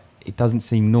there. Like it doesn't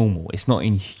seem normal. It's not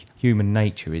in human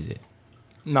nature, is it?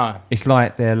 No. It's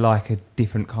like they're like a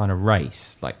different kind of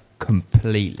race, like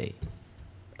completely.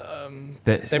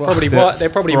 They're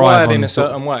probably wired in a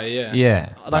certain way. Yeah.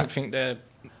 Yeah. I don't think they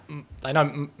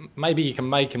don't. Maybe you can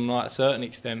make them like a certain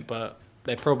extent, but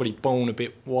they're probably born a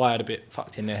bit wired, a bit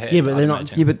fucked in their head. Yeah, but they're not.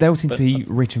 imagine. Yeah, but they all seem to be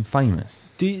rich and famous.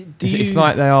 It's It's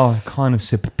like they are kind of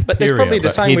superior. But there's probably the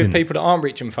same hidden. with people that aren't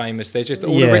rich and famous. They're just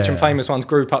all the rich and famous ones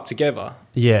group up together.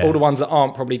 Yeah. All the ones that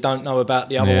aren't probably don't know about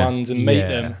the other ones and meet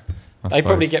them. They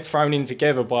probably get thrown in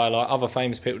together by like other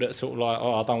famous people that are sort of like,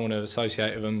 oh, I don't want to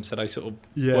associate with them, so they sort of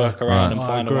work around and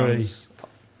find the ones.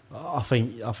 I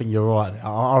think you're right.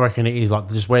 I reckon it is like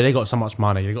just where they got so much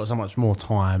money, they got so much more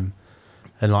time,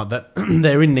 and like that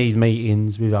they're in these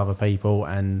meetings with other people,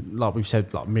 and like we've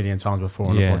said like a million times before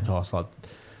on the podcast, like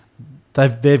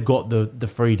they've got the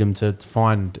freedom to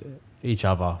find each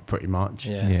other pretty much.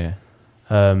 Yeah.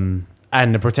 And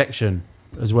the protection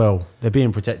as well. They're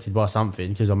being protected by something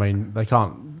because I mean they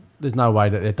can't. There's no way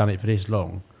that they've done it for this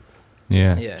long.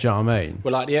 Yeah. Do you know what I mean?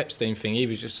 Well, like the Epstein thing, he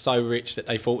was just so rich that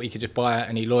they thought he could just buy out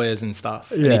any lawyers and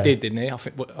stuff. Yeah. And he did, didn't he? I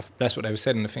think that's what they were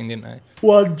said in the thing, didn't they?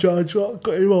 One judge got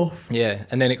him off. Yeah,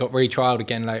 and then it got retrialed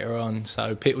again later on.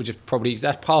 So people just probably,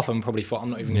 that's half of them probably thought, I'm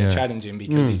not even going to challenge him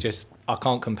because he's just, I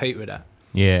can't compete with that.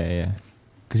 Yeah.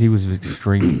 Because he was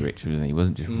extremely rich, wasn't he? He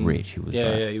wasn't just rich. He was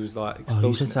he was like You said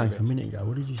extortionate. something a minute ago.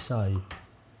 What did you say?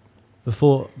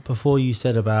 Before you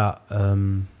said about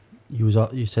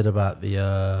you said about the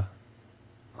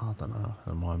I don't know. I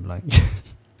don't mind blank.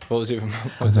 What was it?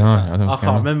 I don't know. I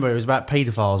can't remember. It was about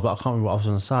paedophiles, but I can't remember what I was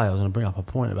going to say. I was going to bring up a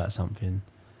point about something.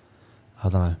 I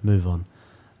don't know. Move on.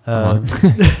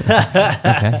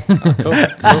 Okay.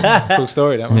 Cool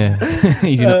story, that one. Yeah.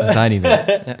 Easy not to say anything.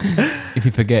 If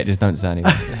you forget, just don't say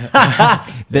anything.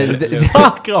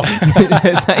 Fuck off.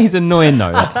 That is annoying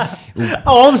though.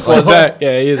 Oh, I'm sorry. What's that?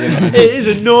 Yeah, he is. It is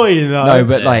annoying though. No,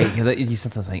 but like you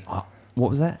sometimes think, oh, what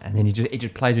was that? And then it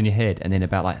just plays in your head, and then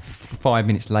about like 5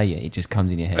 minutes later, it just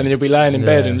comes in your head. And then you'll be laying in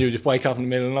bed and you'll just wake up in the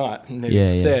middle of the night. And then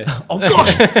it's there. Oh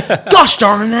gosh,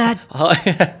 darn that.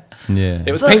 Yeah.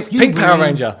 It was Fuck Pink Power man.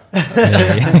 Ranger.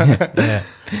 Yeah.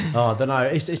 Oh, I don't know.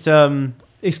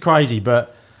 It's crazy,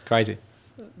 but Crazy.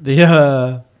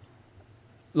 the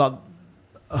like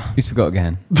Who's forgot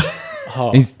again?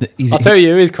 Oh. He's I'll tell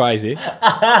you who is crazy.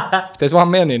 There's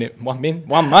one man in it. One man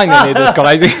in it that's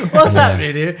crazy. what's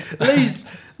happening here?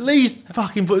 Lee's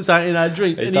fucking put something in our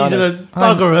drinks He's and he's done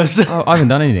gonna bugger us. I haven't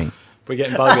done anything. We're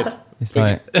getting buggered. It's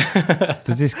like,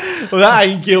 does this? Well, that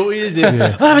ain't guilty, is it? I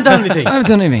haven't done anything. I haven't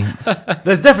done anything.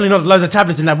 There's definitely not loads of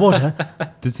tablets in that water.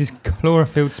 Does this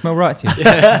chlorophyll smell right to you?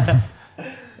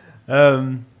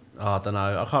 I don't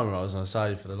know. I can't remember what I was going to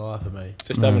say for the life of me.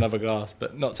 Just have another glass,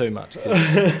 but not too much.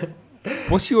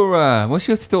 What's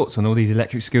your thoughts on all these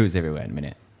electric scooters everywhere in a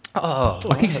minute? Oh,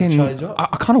 I keep saying change up.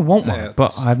 I kind of want one, Yeah,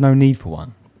 but I have no need for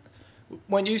one.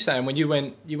 when you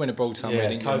went abroad somewhere, Yeah,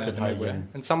 didn't you, and Copenhagen. everywhere?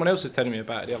 And someone else was telling me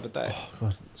about it the other day.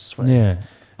 God, sweat. Yeah.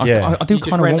 Yeah. I do You just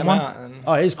kind of rent want them one. out and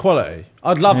Oh, it is quality.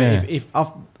 I'd love Yeah. it if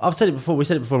I've said it before. We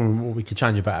said it before when we could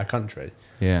change about our country,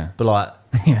 Yeah. but like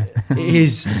Yeah. it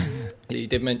is. you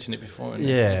did mention it before. didn't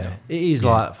you? Yeah, it is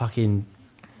like fucking.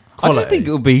 I Quality. just think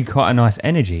it would be quite a nice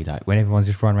energy, like when everyone's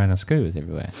just running around on scooters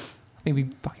everywhere. I think it'd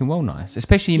be fucking well nice,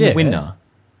 especially in Yeah. the winter.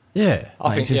 Yeah, I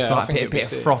Like, think it's just yeah, I like think a it'd be bit of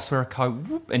sick. frost for a coat,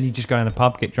 whoop, and you just go down the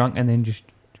pub, get drunk, and then just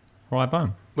ride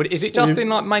home. But is it just in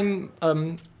like main?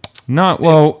 No,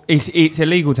 well, it's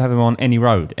illegal to have them on any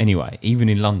road anyway, even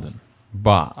in London.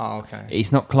 But Oh, okay.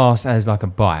 it's not classed as like a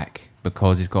bike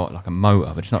because it's got like a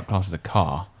motor, but it's not classed as a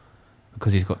car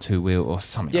because it's got two wheel or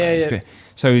something. Yeah, like that. yeah.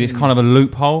 So it's kind of a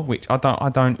loophole, which I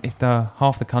don't. If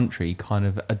half the country kind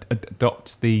of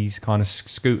adopts these kind of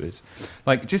scooters,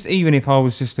 like just even if I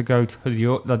was just to go to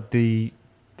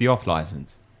the off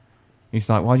license, it's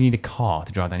like why do you need a car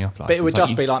to drive down the off license? But it would Like,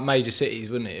 just be like major cities,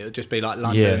 wouldn't it? It would just be like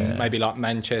London, Yeah. maybe like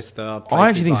Manchester. I actually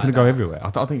places think it's like going to go that. everywhere. I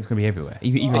think it's going to be everywhere,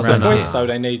 even It's around the points here. though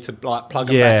they need to like plug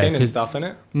them Yeah, back in and 'cause- stuff,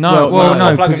 innit? No, Well,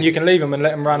 no, Plug 'cause them, you can leave them and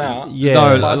let them run out. Yeah. No,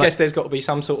 But I like- guess there's got to be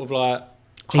some sort of like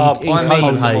in hub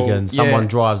Copenhagen, someone yeah.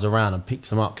 drives around and picks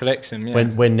them up collects them. Yeah.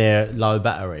 when they're low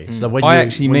battery. So when I you,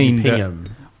 actually when you mean ping that-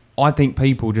 them, I think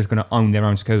people are just going to own their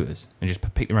own scooters and just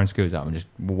pick their own scooters up and just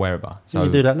wherever. So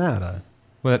you do that now, though.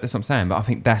 Well, that's what I'm saying. But I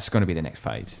think that's going to be the next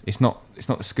phase. It's not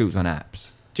the scooters on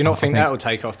apps. Do you not think that will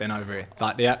take off then over here,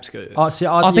 like the app scooters?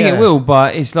 I think it will,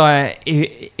 but it's like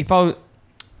if I.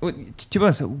 To be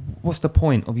honest, what's the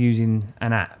point of using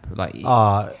an app? Like,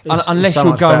 unless so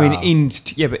you're much going better.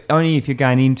 into, yeah, but only if you're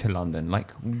going into London. Like,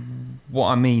 what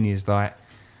I mean is like,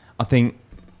 I think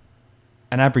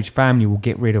an average family will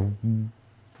get rid of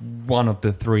one of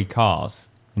the 3 cars,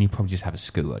 and you probably just have a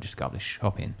scooter, just go up the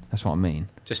shopping. That's what I mean.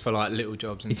 Just for like little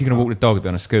jobs. And If you're going to walk the dog, it'll be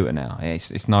on a scooter now.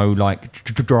 It's no like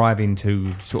driving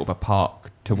to sort of a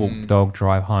park to walk the dog,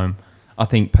 drive home. I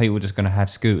think people are just going to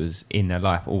have scooters in their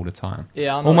life all the time.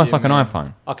 Yeah, I know almost what like you an mean.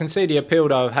 iPhone. I can see the appeal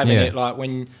though of having it like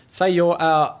when, say you're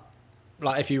out,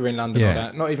 like if you were in London or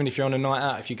that, not even if you're on a night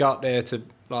out, if you go up there to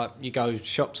like, you go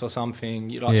shops or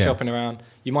something, you like shopping around,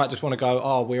 you might just want to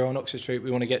go, we're on Oxford Street, we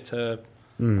want to get to,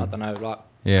 I don't know, like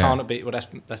Carnaby, well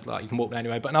that's like, you can walk there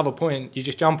anyway, but another point, you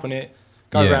just jump on it,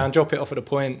 go around, drop it off at a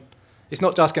point. It's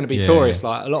not just going to be tourists.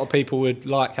 Like a lot of people would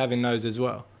like having those as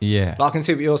well. Yeah, like I can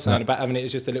see what you're saying about having it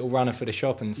as just a little runner for the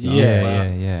shop and stuff.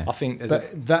 Yeah. I think there's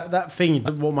that thing.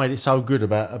 What made it so good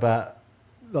about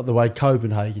like the way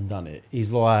Copenhagen done it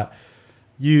is like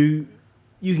you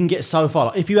can get so far.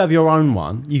 Like, if you have your own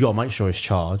one, you got to make sure it's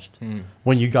charged.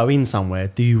 When you go in somewhere,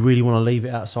 do you really want to leave it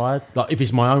outside? Like if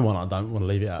it's my own one, I don't want to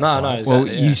leave it outside. No, exactly,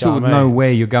 well, you sort of know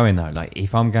where you're going though. Like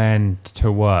if I'm going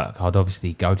to work, I'd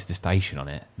obviously go to the station on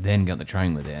it, then get on the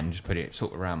train with it, and just put it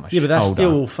sort of around my shoulder. Yeah, but that's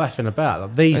still faffing about.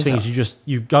 Like, these things,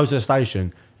 you go to the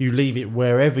station, you leave it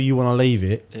wherever you want to leave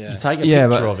it. You take a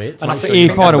picture of it. And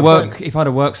if I had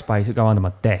a workspace, it'd go under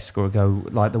my desk, or it'd go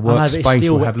like the workspace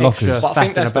will have lockers. But I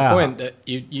think that's the point, that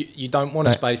you don't want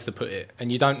a space to put it,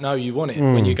 and you don't know you want it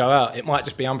when you go out. It might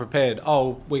just be unprepared.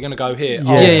 Oh, we're going to go here.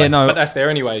 But that's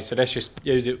there anyway, so let's just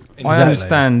use it. I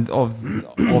understand of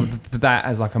that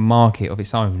as like a market of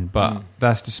its own, but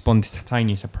that's the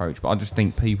spontaneous approach. But I just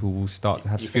think people will start to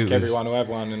have scooters. Think everyone will have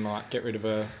one and like get rid of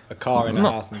a car in the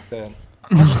house instead.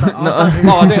 I'm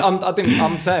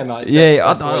saying like,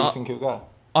 I the way you think it'll go.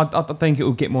 I think it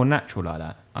will get more natural like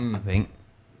that. I think.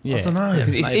 Yeah, I don't know.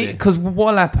 Because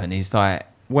what'll happen is like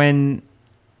when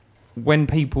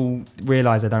people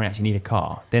realise they don't actually need a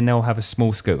car, then they'll have a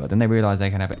small scooter. Then they realise they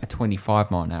can have a 25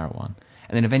 mile an hour one,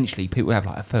 and then eventually people have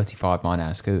like a 35 mile an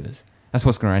hour scooters. That's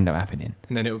what's going to end up happening.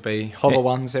 And then it will be hover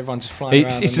ones. Everyone's just flying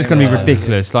around. It's just going to be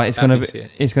ridiculous. Like it's going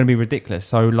to be ridiculous.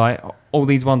 So like all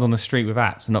these ones on the street with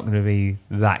apps are not going to be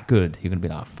that good. You're going to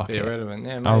be like, fuck it. Irrelevant.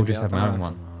 Yeah, maybe, I'll just have my own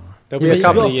one. There'll be a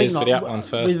couple of years for the app ones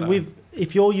first.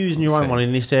 If you're using your own one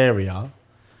in this area,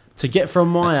 to get from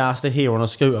my house to here on a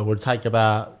scooter would take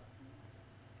about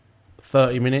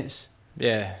 30 minutes.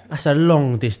 Yeah, that's a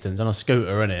long distance on a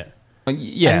scooter, isn't it?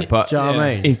 Yeah, but do you know what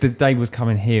I mean? If the day was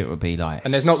coming here, it would be like,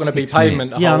 and there's not going to be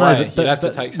pavement. Yeah, I know, way. You'd have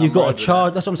to take some. You've got to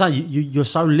charge. That's what I'm saying. You're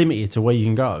so limited to where you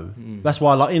can go. That's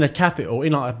why, like in a capital,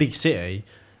 in like a big city,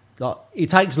 like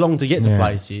it takes long to get to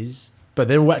places, but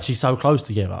they're all actually so close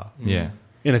together. Yeah,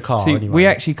 in a car. See, anyway. we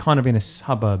actually kind of in a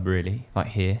suburb, really, like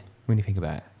here when you think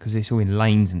about it, because it's all in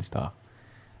lanes and stuff.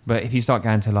 But if you start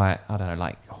going to like, I don't know,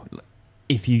 like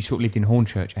if you sort of lived in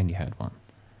Hornchurch and you had one.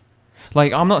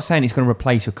 Like, I'm not saying it's going to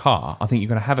replace your car. I think you're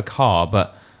going to have a car,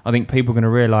 but I think people are going to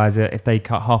realise that if they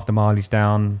cut half the mileage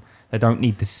down, they don't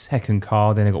need the second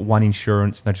car, then they've got one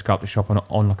insurance, and they just go up the shop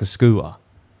on like a scooter.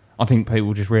 I think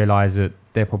people just realise that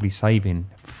they're probably saving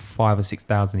 5,000 or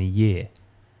 6,000 a year.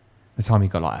 The time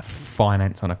you've got like a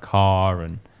finance on a car,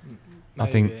 and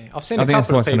maybe. I've seen a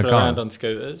couple of people around on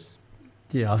scooters.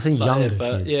 Yeah, I've seen younger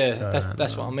kids. Yeah,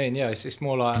 that's what I mean. Yeah, it's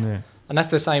more like... Yeah. And that's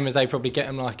the same as they probably get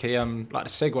them like the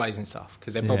Segways and stuff,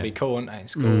 because they're probably cool, aren't they, in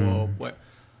school or where.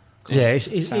 Yeah,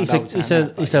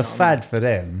 it's a fad for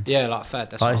them. Yeah, like fad.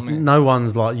 That's like what I mean. No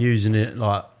one's like using it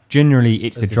like. Generally,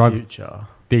 it's the drug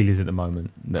dealers at the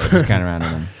moment that are just going around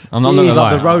in them. I'm not gonna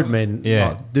lie. Like the roadmen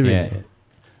doing it.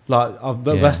 Like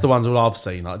that's the ones that I've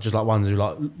seen. Like just like ones who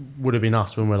like would have been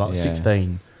us when we're like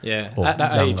 16. Yeah, at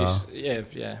that age,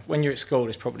 yeah. When you're at school,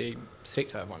 it's probably sick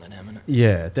to have one of them, isn't it?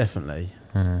 Yeah, definitely.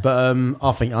 But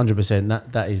I think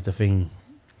 100% that is the thing.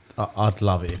 I'd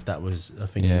love it if that was a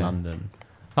thing in London.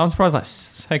 I'm surprised like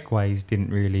Segways didn't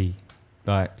really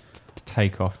like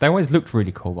take off. They always looked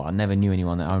really cool, but I never knew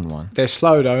anyone that owned one. They're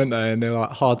slow though, aren't they? And they're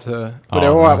like hard to. But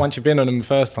they're all right once you've been on them the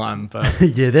first time. But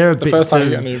yeah, they're a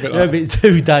bit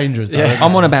too dangerous. Though,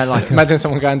 I'm on about like imagine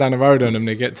someone going down the road on them.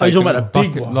 They get. You're talking about a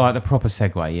big one, like the proper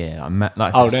Segway. Yeah,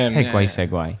 like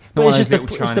Segway. But it's just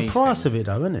it's the price of it,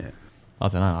 though, isn't it? I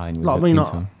don't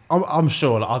know. I'm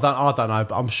sure. Like, I don't know,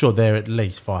 but I'm sure they're at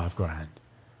least $5,000.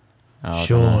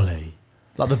 Surely.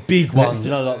 Like the big ones, you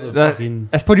know, like the fucking...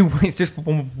 That's probably, it's just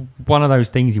one of those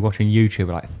things you watch on YouTube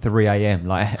at like 3 a.m,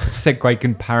 like segue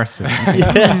comparison.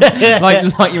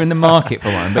 like you're in the market for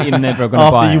one, but you're never going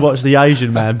to buy it. After you watch the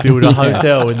Asian man build a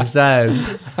hotel in the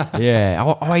sand. Yeah, I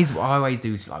always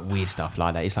do like weird stuff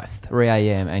like that. It's like 3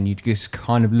 a.m. and you just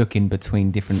kind of look in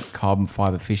between different carbon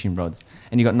fibre fishing rods,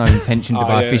 and you got no intention to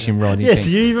buy a fishing rod. Yeah, do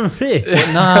you even fish?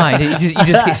 No, you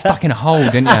just get stuck in a hole,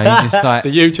 don't you? You just like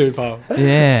the YouTube hole.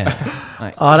 Yeah.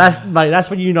 Like, that's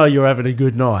when you know you're having a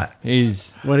good night.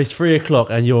 Is when it's 3 o'clock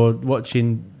and you're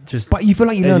watching just. But you feel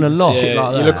like you learn a lot. Shit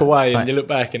like you that. look away and you look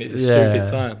back and it's a stupid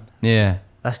time. Yeah,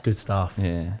 that's good stuff.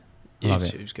 Yeah,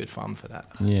 YouTube's good fun for that.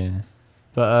 Yeah,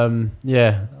 but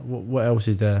yeah. What else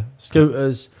is there?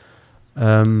 Scooters. I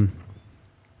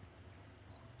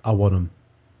want them.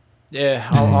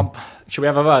 Yeah, should we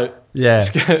have a vote? Yeah.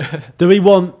 Do we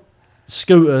want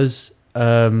scooters?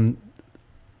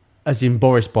 As in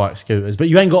Boris bike scooters, but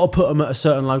you ain't got to put them at a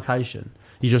certain location.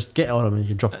 You just get on them and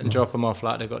you drop them. And drop them off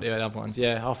like they've got the other ones.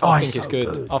 Yeah, I think it's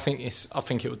good. I think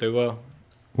it will do well.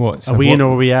 What? So are we in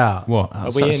or are we out? What?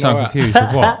 Are we in so or confused.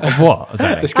 Of what? Of what?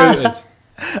 Exactly? The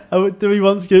scooters. Do we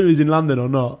want scooters in London or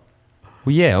not?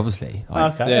 Well, yeah, obviously.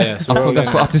 Okay. Yeah. So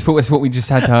I just thought that's what we just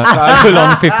had to pull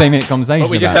on a 15-minute conversation.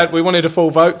 But we wanted a full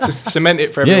vote to cement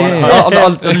it for everyone. Yeah. I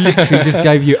literally just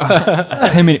gave you a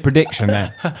 10-minute prediction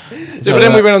there. But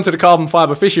then we went on to the carbon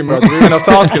fibre fishing rods. We went off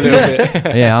task a little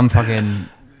bit. Yeah,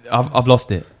 I've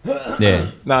lost it. Yeah.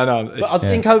 No. But I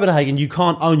think in Copenhagen you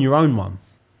can't own your own one.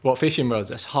 What, fishing rods?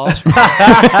 That's harsh.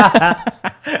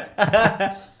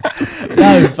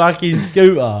 No, fucking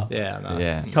scooter. Yeah, no.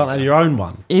 Yeah. You can't have your own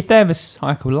one. If they have a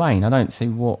cycle lane, I don't see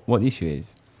what the issue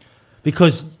is.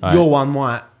 Because your one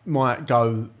might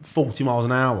go 40 miles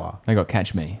an hour. They got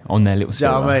Catch Me on their little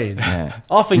scooter. Do you know what I mean? Yeah.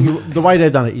 I think the way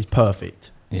they've done it is perfect.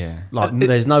 Yeah. Like,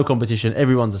 there's no competition.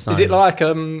 Everyone's the same. Is it like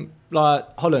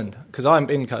Holland? Because I haven't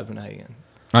been Copenhagen.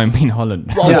 I mean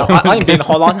Holland. Well, yeah, I ain't been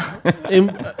Holland.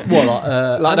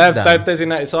 They've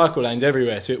designated cycle lanes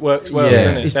everywhere, so it works well, Yeah.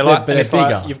 doesn't it? It's They're but it's bigger.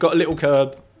 like you've got a little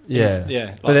curb. Yeah.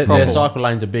 Yeah. But their cycle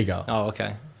lanes are bigger. Oh,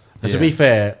 okay. And to be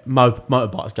fair,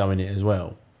 motorbikes go in it as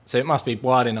well. So it must be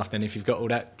wide enough then if you've got all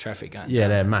that traffic going. Yeah,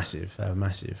 they're massive. They're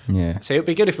massive. Yeah. So it'd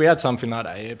be good if we had something like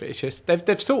that here, but it's just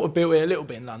they've sort of built it a little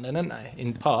bit in London, haven't they?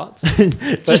 In parts, but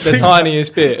the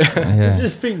tiniest bit. Yeah.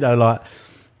 Just think though, like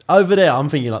over there, I'm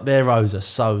thinking like their roads are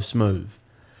so smooth.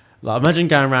 Like imagine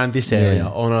going around this area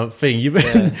on a thing. You hit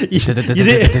a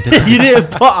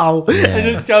pothole and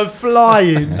just go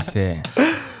flying. That's it.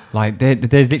 Like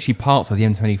there's literally parts of the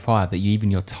M25 that even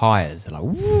your tyres are like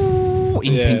woo,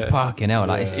 in think fucking hell.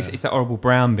 Like it's that horrible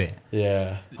brown bit.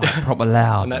 Yeah. Like, proper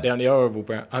loud. And that the only horrible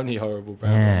brown bit you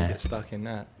get stuck in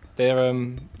that. They're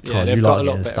God, they've you got like a lot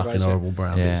getting better stuck in roads. horrible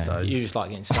brown bits though. You just like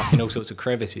getting stuck in all sorts of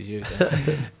crevices. You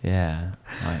do. Yeah.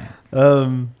 Like,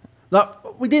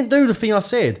 Like, we didn't do the thing I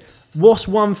said. What's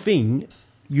one thing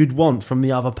you'd want from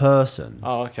the other person?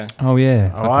 Oh, okay. oh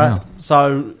yeah. All right.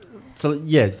 So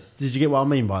yeah. Did you get what I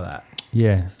mean by that?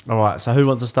 Yeah. All right. So who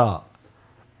wants to start?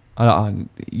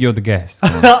 You're the guest.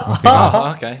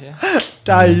 Oh, okay. Yeah.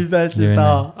 Dave, best to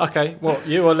start. Okay. What,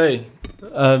 you or Lee?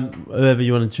 Whoever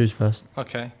you want to choose first.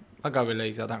 Okay. I'll go with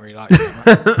Lee 'cause I don't really like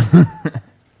it.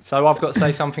 So I've got to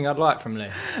say something I'd like from Lee.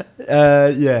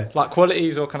 Yeah. Like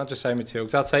qualities, or can I just say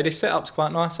materials? I'd say this setup's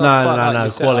quite nice. No.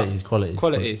 Qualities.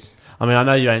 Qualities. I mean, I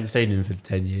know you ain't seen him for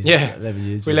 10 years. Yeah. 11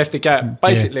 years. We left the gap.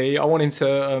 Basically, I want him to.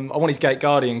 I want his Gate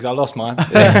Guardian because I lost mine.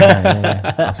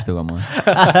 Yeah. I've still got mine.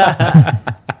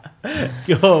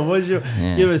 Go on,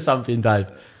 give us something, Dave.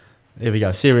 Here we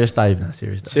go. Serious Dave now.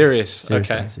 Serious Dave. Serious.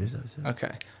 Okay. Dave, serious Dave.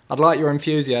 Okay. I'd like your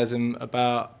enthusiasm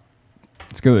about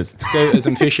Scooters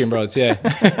and fishing rods. Yeah.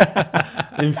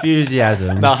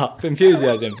 Enthusiasm. Nah,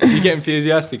 enthusiasm. If you get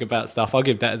enthusiastic about stuff, I'll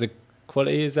give that as a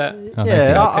quality. Is that?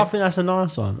 I think that's a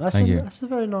nice one. That's Thank a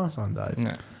very nice one, Dave.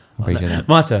 No. Appreciate that.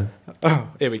 My turn. Oh,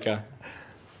 here we go.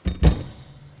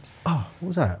 Oh, what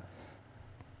was that?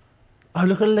 Oh,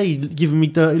 look at Lee giving me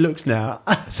dirty looks now.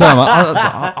 Sorry,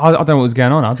 I don't know what was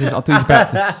going on. I thought he was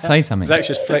about to say something. Zach's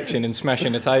just flexing and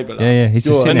smashing the table. Yeah, he's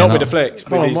just sitting not there with the flex,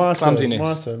 with his clumsiness.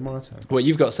 My turn. Well,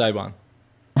 you've got to say one.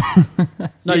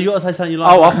 No, you got to say something you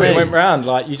like. Oh, I thought it went round.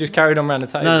 Like you just carried on round the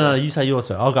table. No. You say your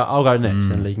turn. I'll go next,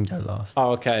 and Lee can go last.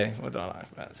 Oh, okay. What do I like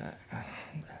about Zach?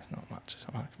 There's not much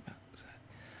I like about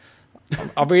Zach.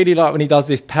 I really like when he does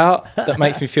this pout that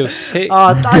makes me feel sick.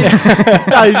 Oh,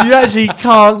 Dave, you actually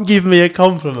can't give me a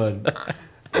compliment.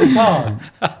 You can't.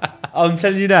 I'm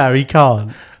telling you now, he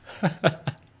can't.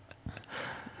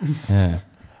 Yeah.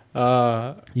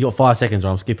 You got 5 seconds, or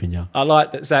I'm skipping you. I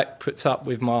like that Zach puts up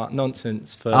with my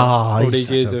nonsense for Oh, all he's these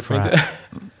such years a of prat.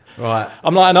 Right.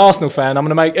 I'm like an Arsenal fan. I'm going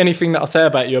to make anything that I say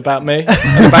about you about me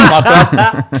and about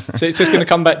my club. So it's just going to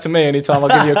come back to me anytime I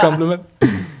give you a compliment.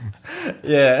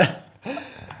 Yeah.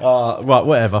 Right,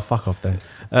 whatever. Fuck off then.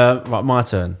 Right, my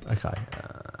turn. Okay.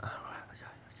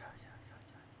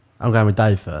 I'm going with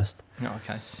Dave first. Oh,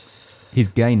 okay. His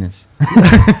gayness. You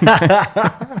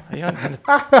aren't going to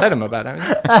tell them about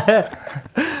that,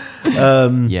 are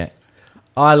you? Yeah.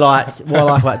 what I like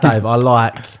about Dave. I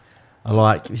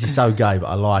like. This is so gay, but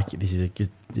I like it. This is good.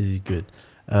 This good.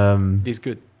 This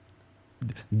good.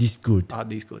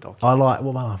 This good. Okay. I like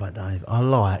what I like about Dave. I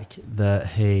like that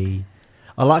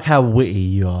I like how witty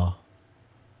you are.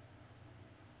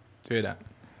 Do that.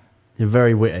 You're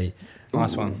very witty.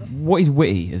 Nice one. What does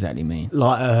witty exactly mean?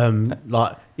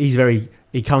 Like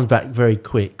he comes back very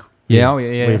quick. Yeah, with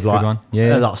that's a like, good one.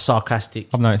 Yeah. like sarcastic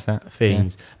I've noticed that.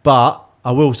 things. But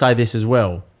I will say this as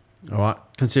well. All right,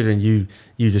 considering you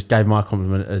just gave my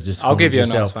compliment as just. I'll give you a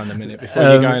yourself. nice one in a minute before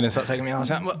you go in and start taking me out.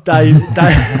 Dave.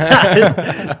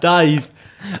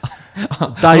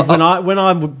 When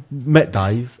I met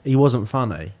Dave, he wasn't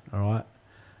funny. All right.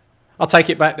 I'll take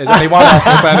it back. There's only one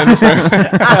Arsenal fan in this room.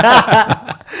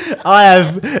 I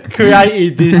have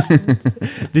created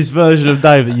this version of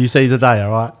Dave that you see today.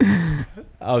 All right.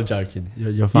 I'm joking.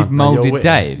 You're funny. You've moulded You're witty.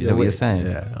 Dave. Is that what witty. you're saying?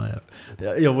 Yeah, I am.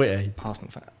 You're witty.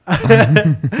 Arsenal fan.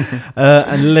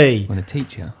 And Lee. I'm a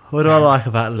teacher. What do I like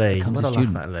about Lee? Becomes What a do I like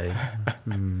student. about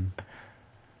Lee?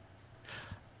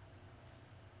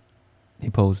 He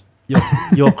paused.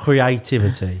 Your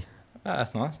creativity. Oh,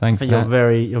 that's nice. I Thanks for think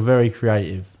that. you're very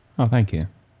creative. Oh, thank you.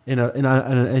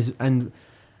 And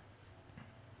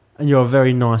you're a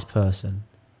very nice person.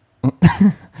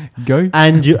 Go.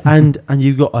 And you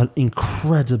got an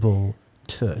incredible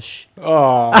tush.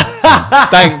 Oh,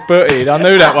 thank Butty. I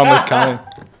knew that one was coming.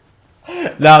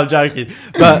 No, I'm joking.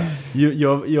 But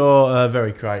you're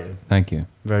very creative. Thank you.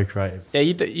 Very creative. Yeah,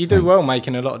 you do well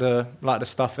making a lot of the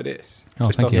stuff for this. Oh,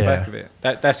 just thank off you. the back of it.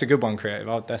 That's a good one,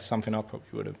 creative. That's something I probably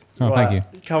would have. Oh, thank you.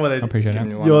 Come on I in. appreciate given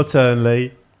that. you one. Your turn,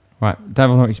 Lee. Right, Dave,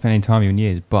 I've not really spent any time with you in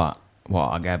years, but what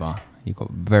I gather, you've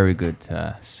got very good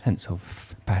sense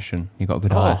of passion. You've got a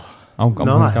good eye. I'm going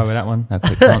to nice. go with that one. No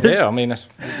quick chance. Yeah, I mean,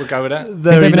 we'll go with that.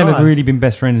 Very We've never nice. really been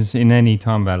best friends in any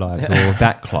time of our lives, or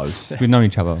that close. We've known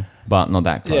each other, but not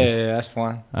that Yeah, close. that's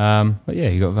fine. But yeah,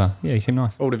 you seem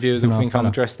nice. All the viewers He's a will nice think I'm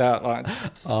fella. dressed out like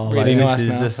Oh, really mate, nice this is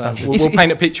now. just So such a- we'll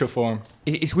paint a picture for him.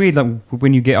 It's weird, like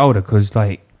when you get older, because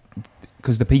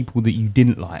the people that you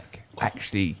didn't like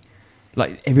actually,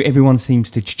 like everyone seems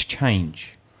to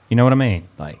change. You know what I mean?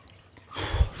 Like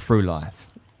through life.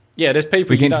 Yeah, there's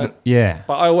people We you get into don't. yeah.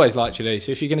 But I always liked you, Lee.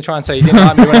 So if you're going to try and say you didn't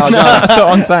like me when I was young, That's what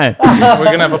I'm saying. we're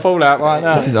going to have a fallout right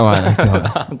now. This is all right. Let's do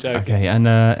it. I'm joking. Okay,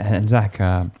 and Zach,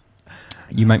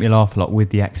 you make me laugh a lot with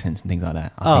the accents and things like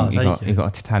that. I think thank you. you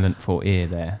got a talent for ear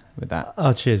there with that.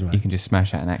 Oh, cheers, You mate. can just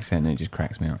smash out an accent and it just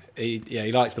cracks me up. He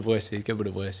likes the voices. He's good with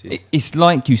the voices. It's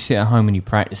like you sit at home and you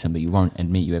practice them, but you won't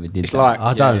admit you ever did It's that. like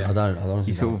I don't.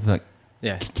 honestly You sort don't. of like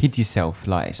yeah, kid yourself,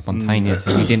 like it's spontaneous,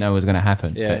 and you didn't know it was going to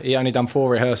happen. yeah. But He only done 4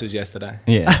 rehearsals yesterday.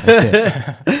 yeah,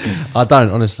 that's it. I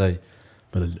don't, honestly.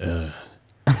 But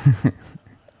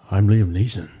I'm Liam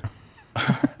Neeson.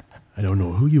 I don't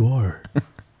know who you are,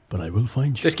 but I will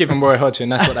find you. Just give him Roy Hodgson.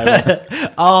 That's what they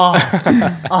want.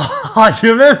 Oh, do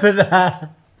you remember that?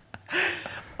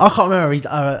 I can't remember how he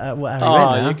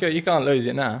read now. You can't lose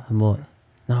it now. And what?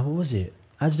 No, what was it?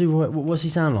 How did you do? What's he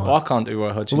sound like? Well, I can't do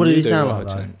Roy Hodgson. What did You he do sound Roy like,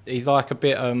 Hodgson. He's like a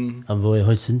bit. I'm Roy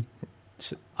Hodgson.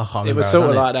 I can't remember. It was how sort I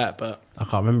of done like that, but I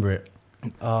can't remember it.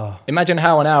 Oh, imagine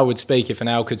how an owl would speak if an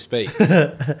owl could speak,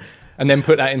 and then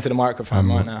put that into the microphone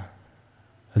right now.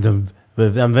 I'm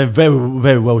very, very,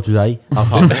 very well today. I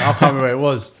can't remember what it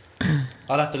was.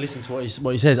 I'd have to listen to what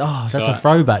he says. Oh, that's a right.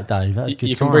 throwback, Dave. That's good.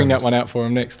 You can bring that times. one out for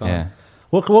him next time. yeah.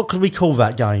 What could we call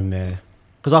that game there?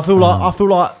 Because I feel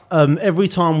like every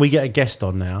time we get a guest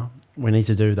on now, we need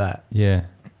to do that. Yeah,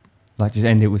 like just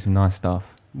end it with some nice stuff.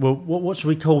 Well, what should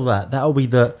we call that? That'll be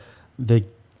the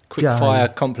Quick gay. fire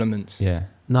compliments. Yeah,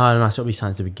 No, that's what we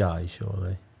saying to be gay,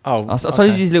 surely. Oh, I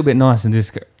suppose it's just a little bit nice and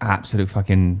just absolute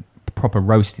fucking proper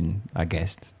roasting, I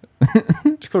guess.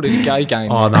 Just called it a gay game.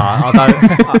 Oh no, I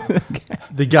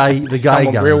don't. the gay Come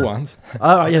on, game. real ones.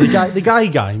 Oh yeah, the gay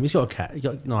game. He's got a cat. He's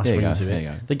got a nice There you ring go, to there it. you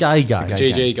go. The gay game. The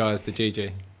gay GG guys, the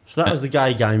GG. So that was the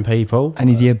gay game, people. And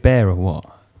is he a bear or what?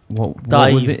 What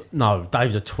was Dave? it? No,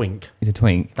 Dave's a twink. He's a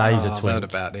twink. Dave's a I've heard twink.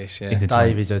 about this. Yeah, He's a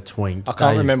Dave twink. is a twink. I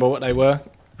can't Dave- remember what they were.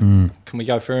 Mm. Can we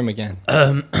go through them again?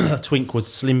 A twink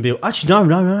was slim built. Actually,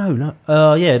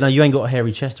 no. Yeah, no, you ain't got a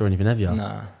hairy chest or anything, have you?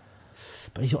 Nah.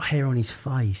 But he's got hair on his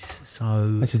face,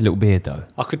 so That's just a little beard though.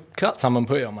 I could cut some and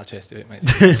put it on my chest if it makes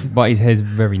sense. But his hair's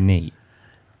very neat.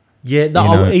 Yeah,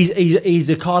 no, You know? he's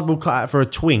a cardboard cutout for a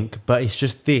twink, but it's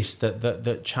just this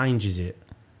that changes it.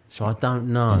 So I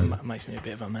don't know. That makes me a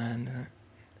bit of a man.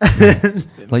 Doesn't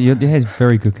it? Like your hair's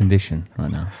very good condition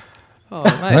right now. Oh,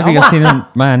 mate, I don't think I've seen a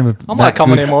man with. I might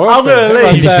come on here more I'm often. gonna leave.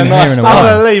 Everyone's saying Condition hair nice in a stuff. I'm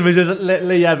while. gonna leave and just let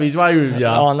Lee have his way with you.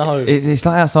 Oh no! It's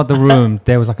like outside the room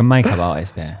there was like a makeup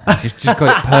artist there. Just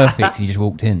got it perfect. He just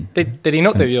walked in. Did he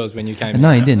not do yours when you came?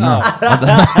 No, he didn't. No.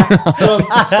 Come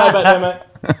on, stay back there,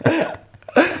 mate.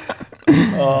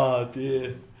 Oh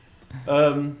dear.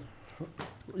 Yeah.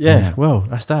 Yeah. Well,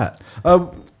 that's that.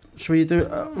 Should we do?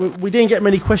 We didn't get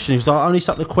many questions. I only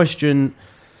stuck the question.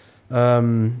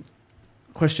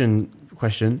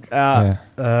 Question. Yeah.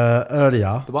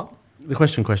 Earlier. The what? The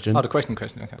question. Oh, the question.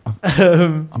 Okay.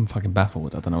 I'm fucking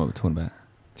baffled. I don't know what we're talking about.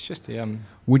 It's just the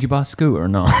Would you buy a scooter or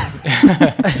not?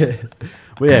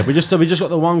 Well, yeah, we just got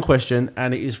the one question,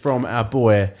 and it is from our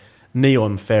boy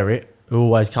Neon Ferret, who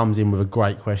always comes in with a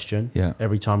great question. Yeah.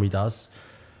 Every time he does.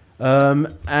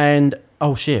 And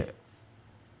oh shit,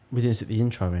 we didn't set the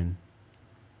intro in.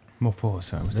 What for?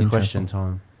 Sorry, what's The intro question for?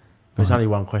 time. There's only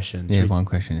one question. Yeah, Should we- one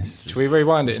question is. Should we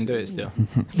rewind it and do it still?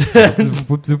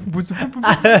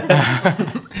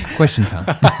 Question time.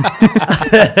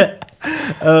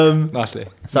 Nicely.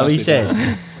 So he Nicely said,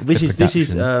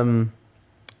 done.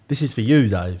 this is for you,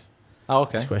 Dave. Oh,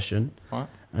 okay. This question. Right.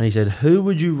 And he said, who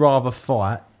would you rather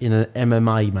fight in an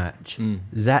MMA match,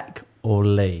 Zach or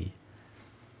Lee?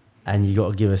 And you got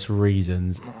to give us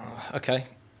reasons. Okay.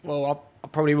 Well, I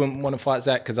probably wouldn't want to fight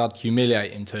Zach because I'd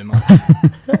humiliate him too much.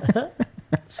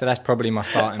 So that's probably my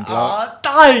starting block.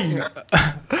 Dang!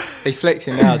 He's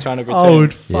flexing now, trying to pretend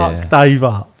Old fuck Yeah. Dave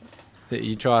up. that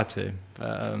you try to.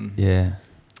 But, Yeah.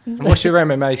 and what's your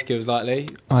MMA skills like, Lee?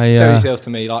 I, Sell yourself to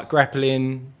me, like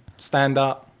grappling, stand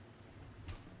up.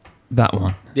 That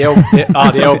one. The elbow,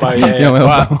 the elbow, yeah. Yeah, elbow.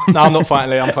 Right. No, I'm not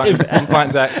fighting Lee. I'm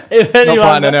fighting Zach. If Not anyone,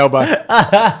 fighting an elbow.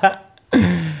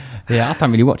 Yeah, I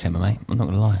don't really watch MMA. I'm not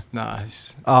gonna lie.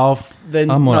 Nice. then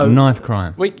I'm on no. a knife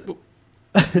crime.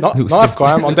 Not Little knife stiff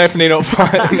crime. I'm definitely not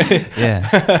fighting Lee.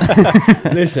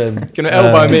 Yeah, Listen, Gonna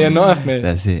elbow me and knife me.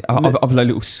 that's it. I've a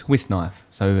little Swiss knife,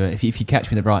 so if you catch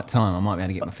me the right time, I might be able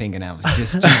to get my fingernails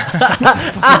just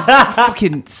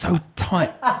fucking so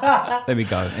tight. There we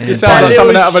go. You sound like little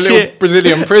something out of a little shit.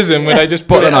 Brazilian prison where they just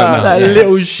put it Bottom out. opener. that Yeah.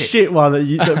 little shit one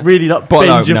that really like Bottle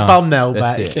bends your opener. thumbnail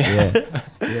That's back. it.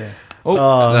 Yeah. Yeah.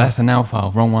 Oh, that's a nail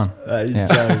file. Wrong one. That is Yeah.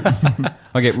 jokes.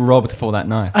 I get robbed for that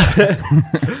knife.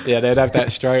 Yeah, they'd have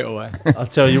that straight away. I'll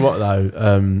tell you what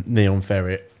though, Neon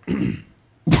Ferret,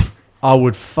 I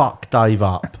would fuck Dave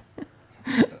up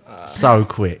so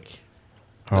quick.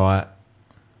 All right.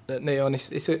 Neon,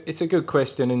 it's a good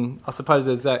question, and I suppose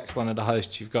as Zach's one of the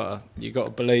hosts, you've got to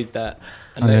believe that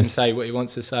and let him Unless- say what he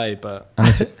wants to say. But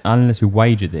Unless we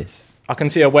wager this. I can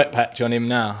see a wet patch on him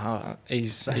now.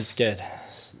 He's scared.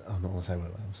 I'm not gonna say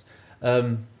what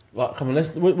else. Right, come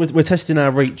on, we're testing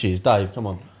our reaches, Dave. Come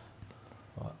on.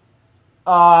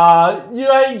 Right.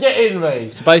 You ain't getting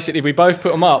me. So basically, we both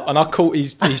put him up, and I caught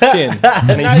his chin,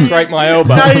 and he scraped my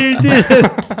elbow. No, you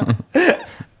didn't.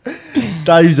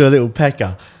 Dave's a little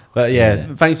pecker. But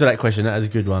yeah, thanks for that question. That was a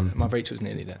good one. My reach was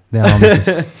nearly there.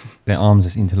 Their arms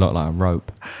just interlock like a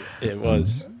rope. It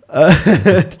was.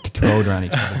 Twirled around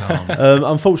each other's arms.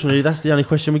 Unfortunately, that's the only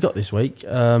question we got this week.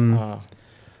 Oh.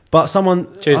 But someone,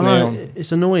 Cheers, I know, Neon.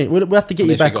 it's annoying. We'll have to get At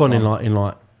you least we back got on in one.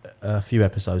 like a few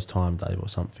episodes time, Dave, or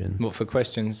something. What for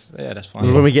questions? Yeah, that's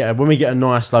fine. When we get a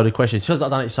nice load of questions, because I've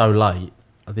done it so late,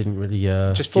 I didn't really.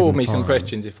 Just give forward them me some time.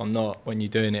 questions if I'm not when you're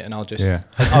doing it, and I'll just Yeah.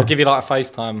 I'll give you like a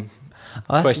FaceTime Oh,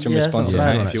 that's- question that's responses, not a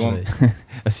bad mate, one, if you want. actually.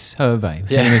 A survey. We're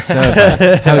sending a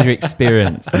survey. How was your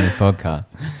experience in this podcast?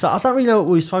 So I don't really know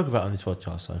what we spoke about on this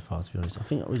podcast so far. To be honest, I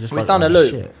think we just We've spoke done a about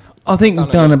loop. shit. I think we've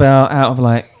Done done it. about, out of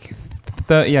like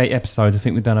 38 episodes, I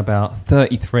think we've done about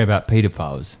 33 about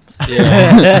paedophiles.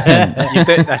 Yeah,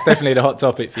 that's definitely the hot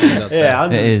topic for you. I'd say. Yeah,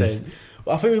 It is. 100%.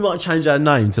 I think we might change our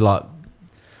name to like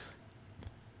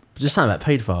just something about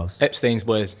paedophiles. Epstein's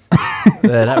boys.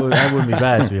 Yeah, that wouldn't be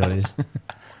bad, to be honest.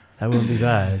 That wouldn't be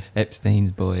bad.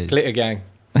 Epstein's boys. Glitter gang.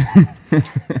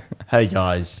 Hey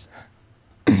guys,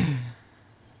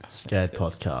 Scared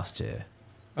podcast here.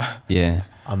 Yeah.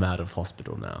 I'm out of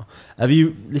hospital now. Have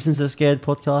you listened to the Scared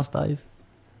podcast, Dave?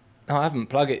 No, I haven't.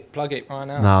 Plug it right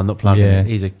now. No, I'm not plugging Yeah. it.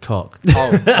 He's a cock.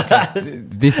 Oh, okay.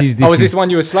 This is Oh, is this the one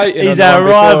you were slating? He's on the our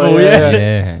one before? rival,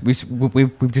 yeah. Yeah.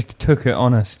 We've just took it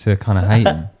on us to kind of hate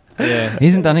him. Yeah. He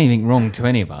hasn't done anything wrong to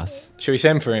any of us. Should we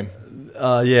send for him?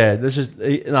 Yeah, there's just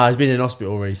he's been in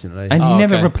hospital recently. And he Oh,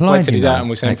 never okay. replied. Wait till he's you know, out and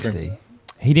we'll send for him. actually.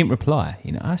 He didn't reply.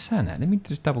 You know, I was saying that. Let me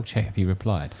just double check if he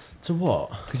replied. To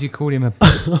what? Because you called him a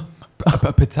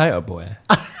potato boy.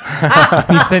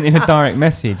 He sent him a direct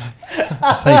message.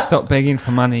 Say, stop begging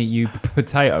for money, you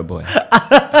potato boy.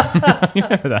 You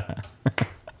know that?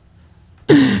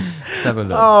 Let's have a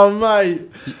look. Oh, mate.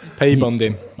 P-bombed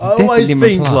him. I always definitely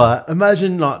think, reply. like,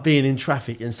 imagine, like, being in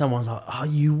traffic and someone's like, oh,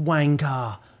 you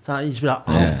wanker. So you just be like,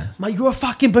 oh, Yeah. mate, you're a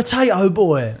fucking potato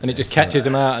boy. And it just catches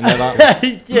them out and they're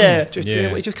like, Yeah. just Yeah.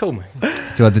 what you just called me.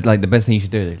 So, like, the best thing you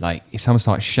should do, like, if someone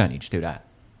starts shouting, you just do that.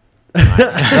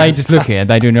 They just look at it,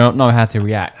 they do not know how to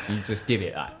react. You just give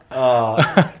it that.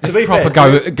 To be Proper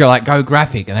fair, go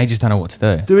graphic, and they just don't know what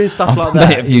to do. doing stuff I've like done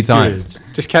that it a few is times. good.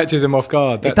 Just catches them off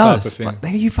guard. It That type does. of thing.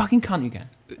 Like, you fucking cunt, you can.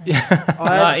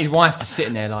 I Like, his wife's just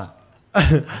sitting there like,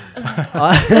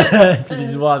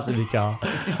 his wife's in the car.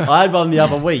 I had one the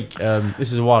other week.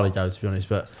 This is a while ago, to be honest,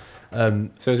 but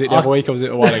So is it the other week or was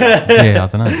it a while ago? yeah, I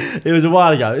don't know. it was a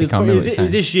while ago. It was, can't remember what it you're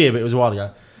was this year, but it was a while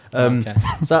ago. Okay.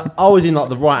 So I was in like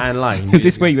the right hand lane.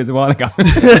 This week was a while ago.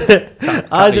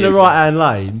 I was in the years right hand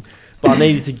lane, but I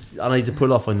needed to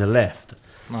pull off on the left.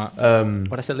 Right. Well,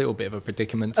 that's a little bit of a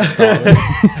predicament to start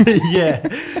with.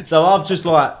 Yeah. So I've just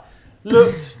like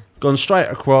looked, gone straight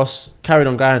across, carried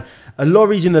on going. A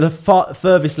lorry's in the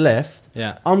furthest left.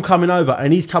 Yeah. I'm coming over,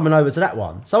 and he's coming over to that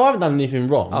one. So I haven't done anything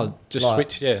wrong. Oh, just Like,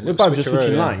 switch, yeah. We're both just switcheroo,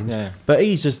 switching yeah. lanes. Yeah. But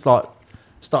he's just like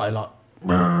started like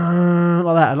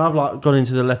that, and I've like gone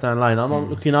into the left hand lane. I'm not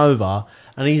looking over,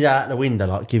 and he's out the window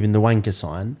like giving the wanker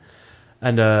sign,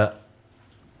 and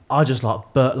I just like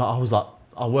I was like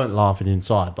I weren't laughing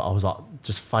inside, but I was like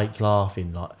just fake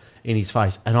laughing like in his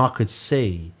face, and I could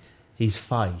see his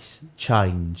face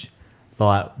change,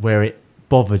 like where it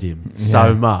bothered him so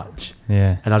Yeah. much,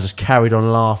 Yeah, and I just carried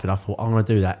on laughing. I thought I'm gonna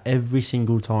do that every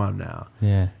single time now.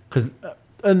 yeah. Because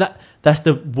that's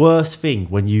the worst thing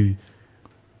when you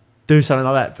do something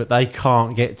like that, but they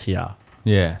can't get to you.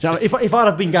 Yeah, Do you know, if I'd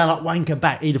have been going like wanker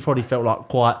back, he'd have probably felt like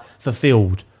quite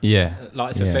fulfilled. yeah.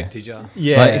 Like it's Yeah. affected you.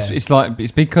 Yeah, Like, it's like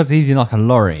it's because he's in like a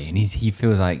lorry and he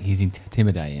feels like he's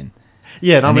intimidating.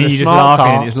 yeah, and I'm And in then a you just smart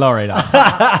laughing car. at his lorry,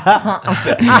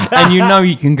 like, and you know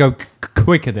you can go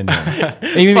quicker than him.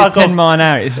 Even if Fuck it's 10 off. mile an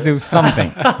hour, it's still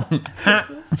something.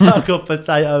 Fuck off,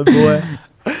 potato boy.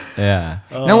 Yeah.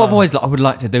 You know what boys I would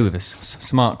like to do with a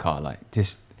smart car? Like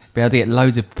just be able to get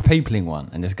loads of people in one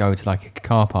and just go to like a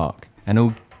car park and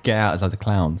all get out as loads of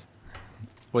clowns.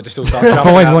 Or just all start I've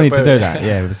jumping always out wanted the to do boot. that,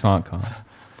 yeah, with a smart car.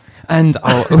 And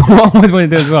what I always wanted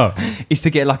to do as well is to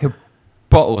get like a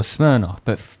bottle of Smirnoff,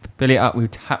 but fill it up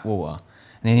with tap water,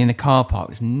 and then in a car park,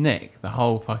 just nick the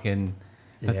whole fucking,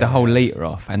 the whole litre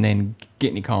off, and then get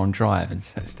in your car and drive and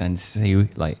stand to see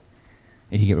like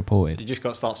if you get reported. You just got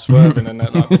to start swerving and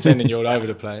like pretending you're all over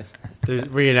the place. To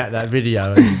reenact that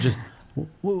video and just.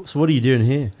 So what are you doing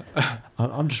here?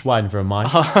 I'm just waiting for a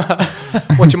mic.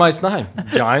 What's your mate's name?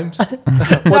 James.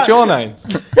 What's your name?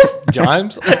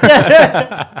 James.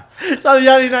 That's the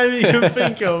only name you can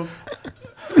think of.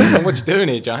 What you doing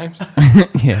here, James?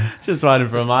 Yeah. Just waiting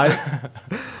for a mic.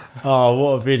 Oh, what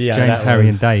a video! James, that Harry,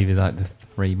 was. and Dave is like the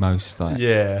three most like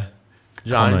Yeah,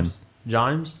 common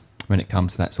James, when it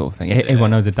comes to that sort of thing.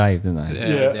 Everyone knows a Dave, don't they?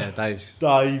 Yeah, Dave's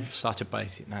Dave, such a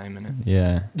basic name, isn't it?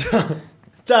 Yeah.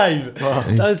 Dave.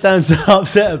 Don't sound so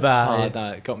upset about Oh, it.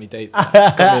 no, it got me deep.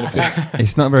 Got me in the field.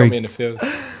 It's not a Got me very in the field.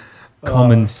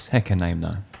 common second name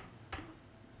though.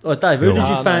 Oh, Dave, who did Oh,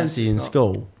 you no, fancy it's in not.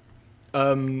 school?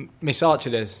 Miss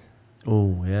Archilles.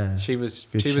 Oh, yeah. She was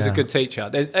Good a shout. good teacher.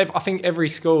 I think every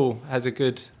school has a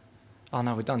good. Oh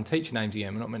no, we've done teacher names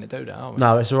again. We're not meant to do that, are we?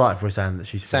 No, it's all right if we're saying that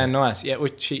she's Sound nice. Yeah, well,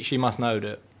 she must know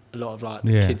that a lot of like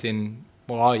Yeah. kids in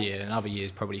our year and other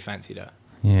years probably fancied her.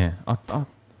 Yeah.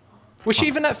 Was she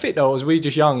even that fit though, or was we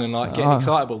just young and like getting Oh.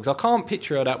 excitable? Because I can't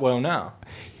picture her that well now.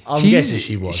 I'm guessing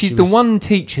she was. She's She the was one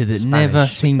teacher that Spanish. never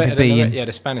seemed Better to be than in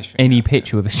the Spanish thing. any that's it.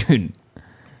 picture with a student.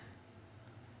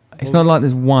 It's not like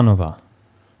there's one of her.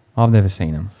 I've never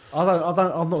seen them. I've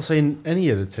not seen any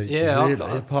of the teachers, Yeah,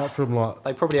 really, apart from like.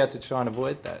 They probably had to try and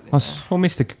avoid that. I saw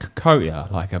Mr. Kotia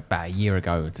like about a year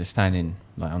ago, just standing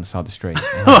like on the side of the street,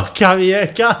 and I just, Come here,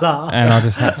 colour. and I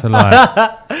just had to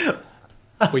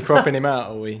like, We cropping him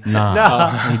out, are we?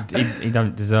 nah, he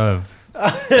don't deserve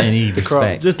any crop.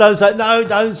 respect. Just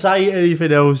don't say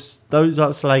anything else. Don't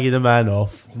start slagging the man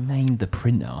off. He named the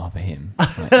printer after him. Like,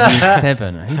 he's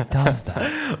 7. Who does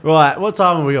that? Right, what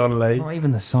time are we on, Lee? Not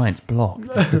even the science block,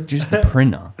 just the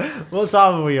printer. What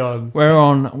time are we on? We're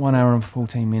on 1 hour and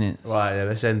 14 minutes. Right, yeah,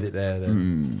 let's end it there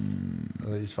then.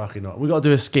 It's fucking not. We got to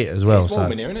do a skit as well. It's warm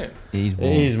So in here, isn't it? He's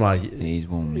warm. it is, mate. He's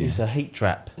warm. Yeah. It's a heat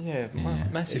trap. Yeah,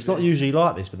 massive. It's not usually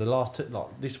like this, but the last two, like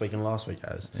this week and last week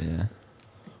has. Yeah.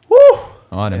 Woo!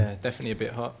 I do. Yeah, definitely a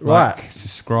bit hot. Right. Like,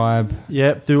 subscribe.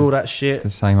 Yep, do all that shit. The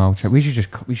same old chat. We should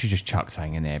just chuck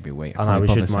saying in there every week. I know, we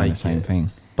should saying make the same it.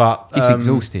 thing. But Gets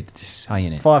exhausted just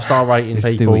saying it. 5-star rating, Just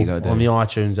do people, what you gotta do. on the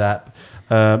iTunes app.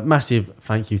 Massive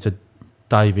thank you to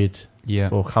David Yeah.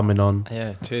 for coming on.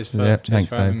 Yeah, cheers Yeah, for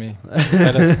thanks, having Dave. me.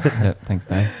 Fellas. Yeah, thanks,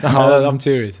 Dave. No, I'm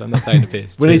serious. I'm not taking the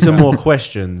piss. We need Cheers, some man. more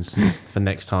questions for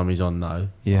next time he's on, though.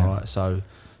 Yeah. All right, so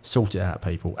sort it out,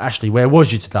 people. Ashley, where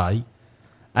was you today?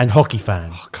 And hockey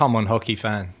fan. Oh, come on, hockey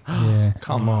fan. Yeah.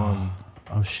 Come on.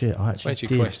 Oh shit! Where's your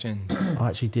did. questions? I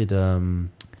actually did.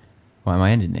 Why am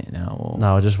I ending it now? Or?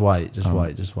 No, just wait. Oh.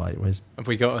 Wait. Where's? Have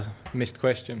we got a missed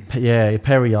question? Yeah,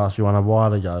 Perry asked me one a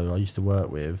while ago. I used to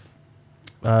work with.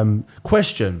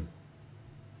 Question.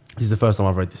 This is the first time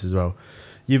I've read this as well.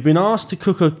 You've been asked to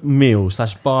cook a meal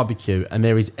 / barbecue, and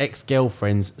there is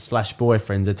ex-girlfriends /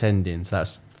 boyfriends attending. So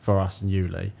that's for us and you,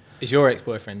 Lee. Is your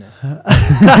ex-boyfriend there?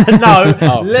 No,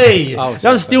 Oh. Lee. Oh, Don't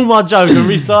sorry. steal my joke and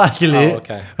recycle it. Oh,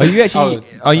 okay. Are you actually? Oh.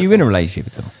 Are you in a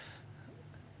relationship at all?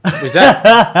 Was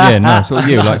that? Yeah, no, sort of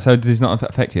you. Like, so does it not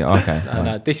affect you? Okay. No, right.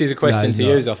 no. This is a question No, to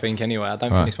no. use, I think, anyway. I don't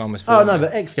Right. think this one was for Oh me. no,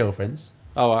 but ex-girlfriends.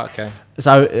 Oh, right, okay.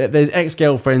 So there's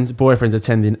ex-girlfriends, boyfriends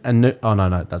attending, and new, oh no,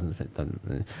 it doesn't.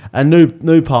 And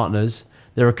new partners.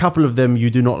 There are a couple of them you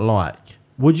do not like.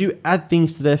 Would you add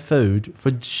things to their food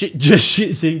for just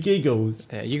shits and giggles?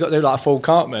 Yeah, you got to do like a full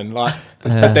Cartman, like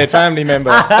a dead family member.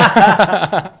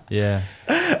 Yeah.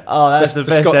 Oh, that's the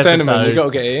best Scott episode. Tenorman, you got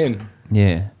to get it in.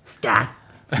 Yeah. Scott.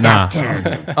 Nah.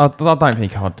 I don't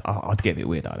think I'd get a bit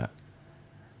weird like that.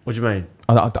 What do you mean?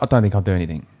 I don't think I'd do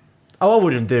anything. Oh, I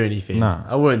wouldn't do anything. No.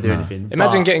 I wouldn't do No. anything.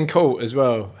 Imagine but- getting caught as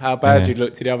well. How bad Yeah. you'd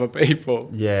look to the other people.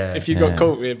 Yeah. If you Yeah. got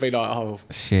caught, it'd be like, oh,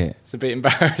 Shit. it's a bit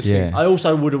embarrassing. Yeah. I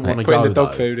also wouldn't Like want to Putting go. the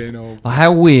dog though. food in, or Like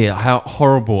how weird, how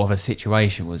horrible of a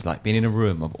situation was like being in a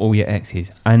room of all your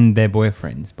exes and their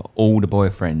boyfriends, but all the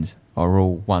boyfriends are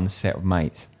all one set of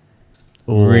mates.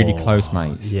 Really close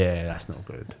mates. Yeah, that's not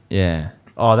good. Yeah.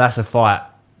 Oh, that's a fight.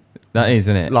 That is,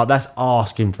 isn't it? Like that's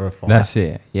asking for a fight. That's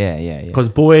it. Yeah. Because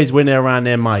boys, when they're around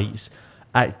their mates,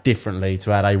 act differently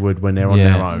to how they would when they're on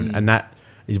Yeah. their own, and that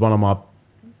is one of my.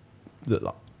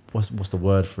 Like, what's the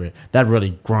word for it? That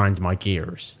really grinds my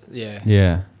gears. yeah.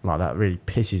 Yeah. Like that really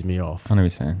pisses me off. I know what you're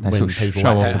saying. They When sort of people show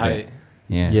off act a Hey, bit. hey.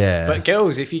 Yeah. Yeah, But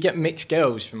girls, if you get mixed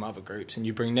girls from other groups and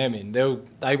you bring them in,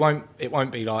 it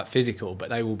won't be like physical, but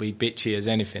they will be bitchy as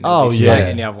anything. They'll Oh, be yeah.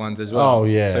 slating the other ones as well. Oh,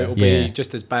 yeah. So it'll Yeah. be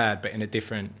just as bad, but in a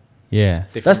different Yeah.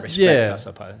 That's- respect, yeah. I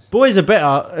suppose. boys are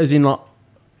better, as in like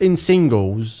in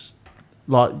singles,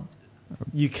 like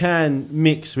you can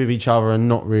mix with each other and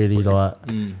not really like.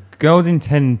 Girls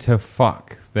intend to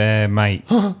fuck their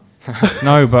mates.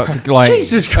 No, but like,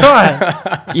 Jesus Christ!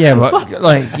 yeah, but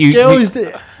like you Girls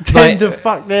that tend like- to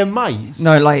fuck their mates.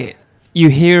 no, like you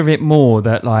hear of it more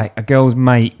that like a girl's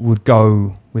mate would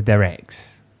go with their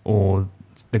ex or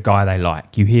the guy they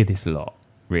like. You hear this a lot,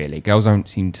 really. Girls don't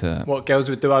seem to. What girls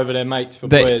would do over their mates for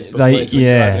They- boys, but they- boys would do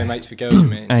yeah. over their mates for girls. I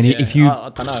mean. And yeah. if you I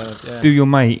don't know. Yeah. do your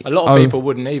mate, A lot of people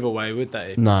wouldn't either way, would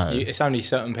they? No. It's only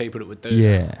certain people that would do that.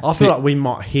 Yeah, I feel like we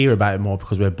might hear about it more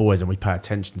because we're boys and we pay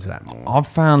attention to that more. I've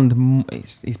found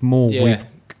it's more Yeah. with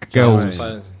I girls,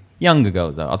 suppose. younger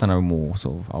girls. Though I don't know, more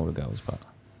sort of older girls, but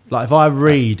Like if I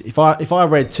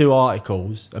read 2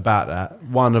 articles about that,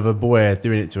 one of a boy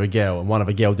doing it to a girl and one of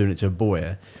a girl doing it to a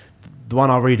boy, the one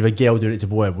I read of a girl doing it to a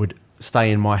boy would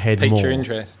stay in my head Pique more. your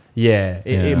interest. Yeah,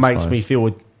 it I makes suppose. me feel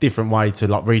a different way to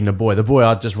like reading a boy. The boy,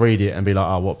 I'd just read it and be like,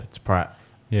 oh, what it's Pratt.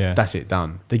 yeah, That's it,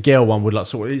 done. The girl one would like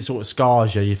sort of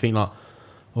scars you. You think like,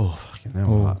 oh fucking hell,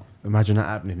 Oh. like, imagine that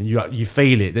happening. And you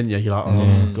feel it, didn't you? You're like,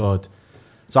 oh god.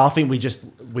 So I think we just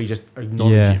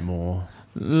acknowledge Yeah. it more.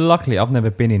 Luckily, I've never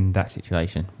been in that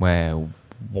situation where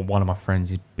one of my friends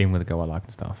has been with a girl I like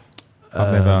and stuff.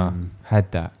 I've never had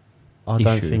that. I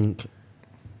don't issue. think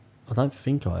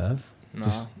I have. No,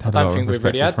 Just I had a lot don't of think we've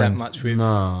really respectful had friends. that much with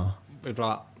No,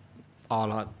 like our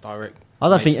like direct. I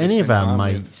don't mates think we any of spend our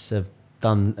time with. mates have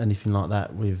done anything like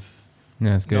that with.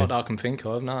 Yeah, that's good. Not that I can think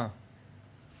of. No.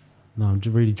 No, I'm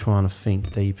just really trying to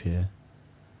think deep here.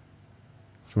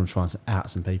 Just want to try and out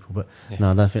some people, but Yeah.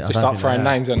 no, I don't think. Just I don't start think throwing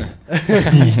they names on it.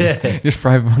 have. Yeah, Just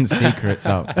throw everyone's secrets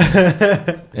up.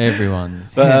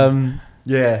 Everyone's. but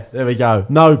yeah, there we go.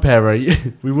 No, Perry,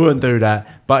 we wouldn't do that.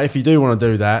 But if you do want to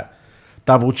do that,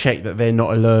 double check that they're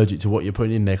not allergic to what you're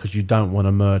putting in there because you don't want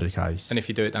a murder case. And if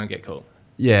you do it, don't get caught.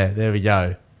 Yeah, there we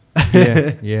go.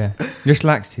 yeah. Just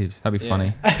laxatives. That'd be Yeah.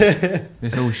 funny.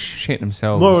 Just all shit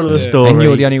themselves. Moral of the Yeah. story. And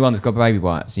you're the only one that's got baby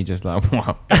wipes. You're just like,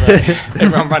 wow.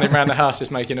 Everyone running around the house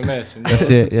just making a mess. And That's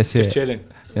it. That's just it. chilling.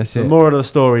 That's The it. moral of the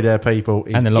story there, people,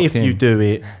 is And they're locked if you in. do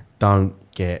it, don't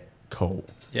get caught.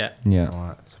 Yeah. Yeah. All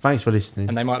right. So thanks for listening.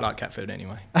 And they might like cat food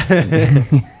anyway.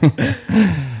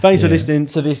 Thanks for listening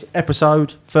to this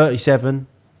episode 37.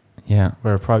 Yeah.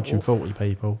 We're approaching 40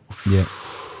 people. Yeah.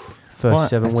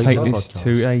 37 let's weeks take of this podcast.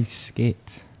 to a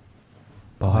skit.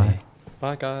 Bye.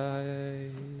 Bye,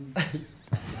 guys.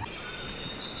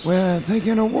 We're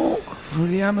taking a walk through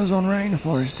the Amazon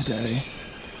rainforest today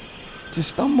to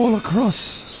stumble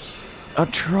across a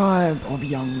tribe of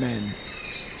young men.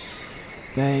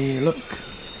 They look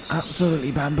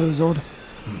absolutely bamboozled,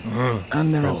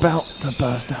 and they're about to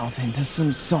burst out into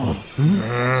some song.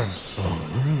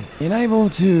 Unable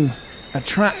to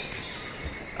attract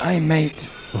a mate,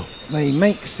 they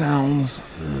make sounds,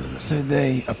 so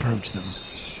they approach them.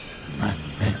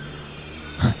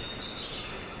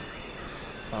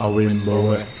 A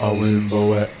wimbo it, a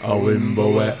wimbo it, a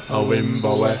wimbo it, a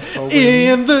wimbo it.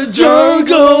 In the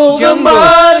jungle, the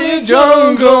mighty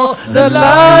jungle, the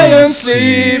lion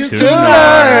sleeps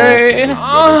tonight.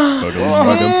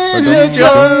 In the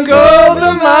jungle,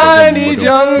 the mighty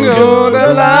jungle,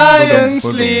 the lion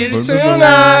sleeps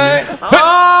tonight.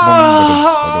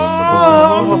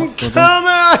 Come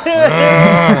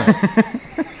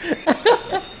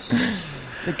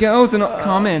The girls are not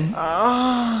coming.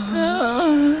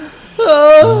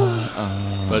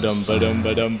 Badum, badum,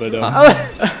 badum, badum.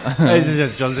 This is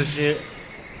just John's shit.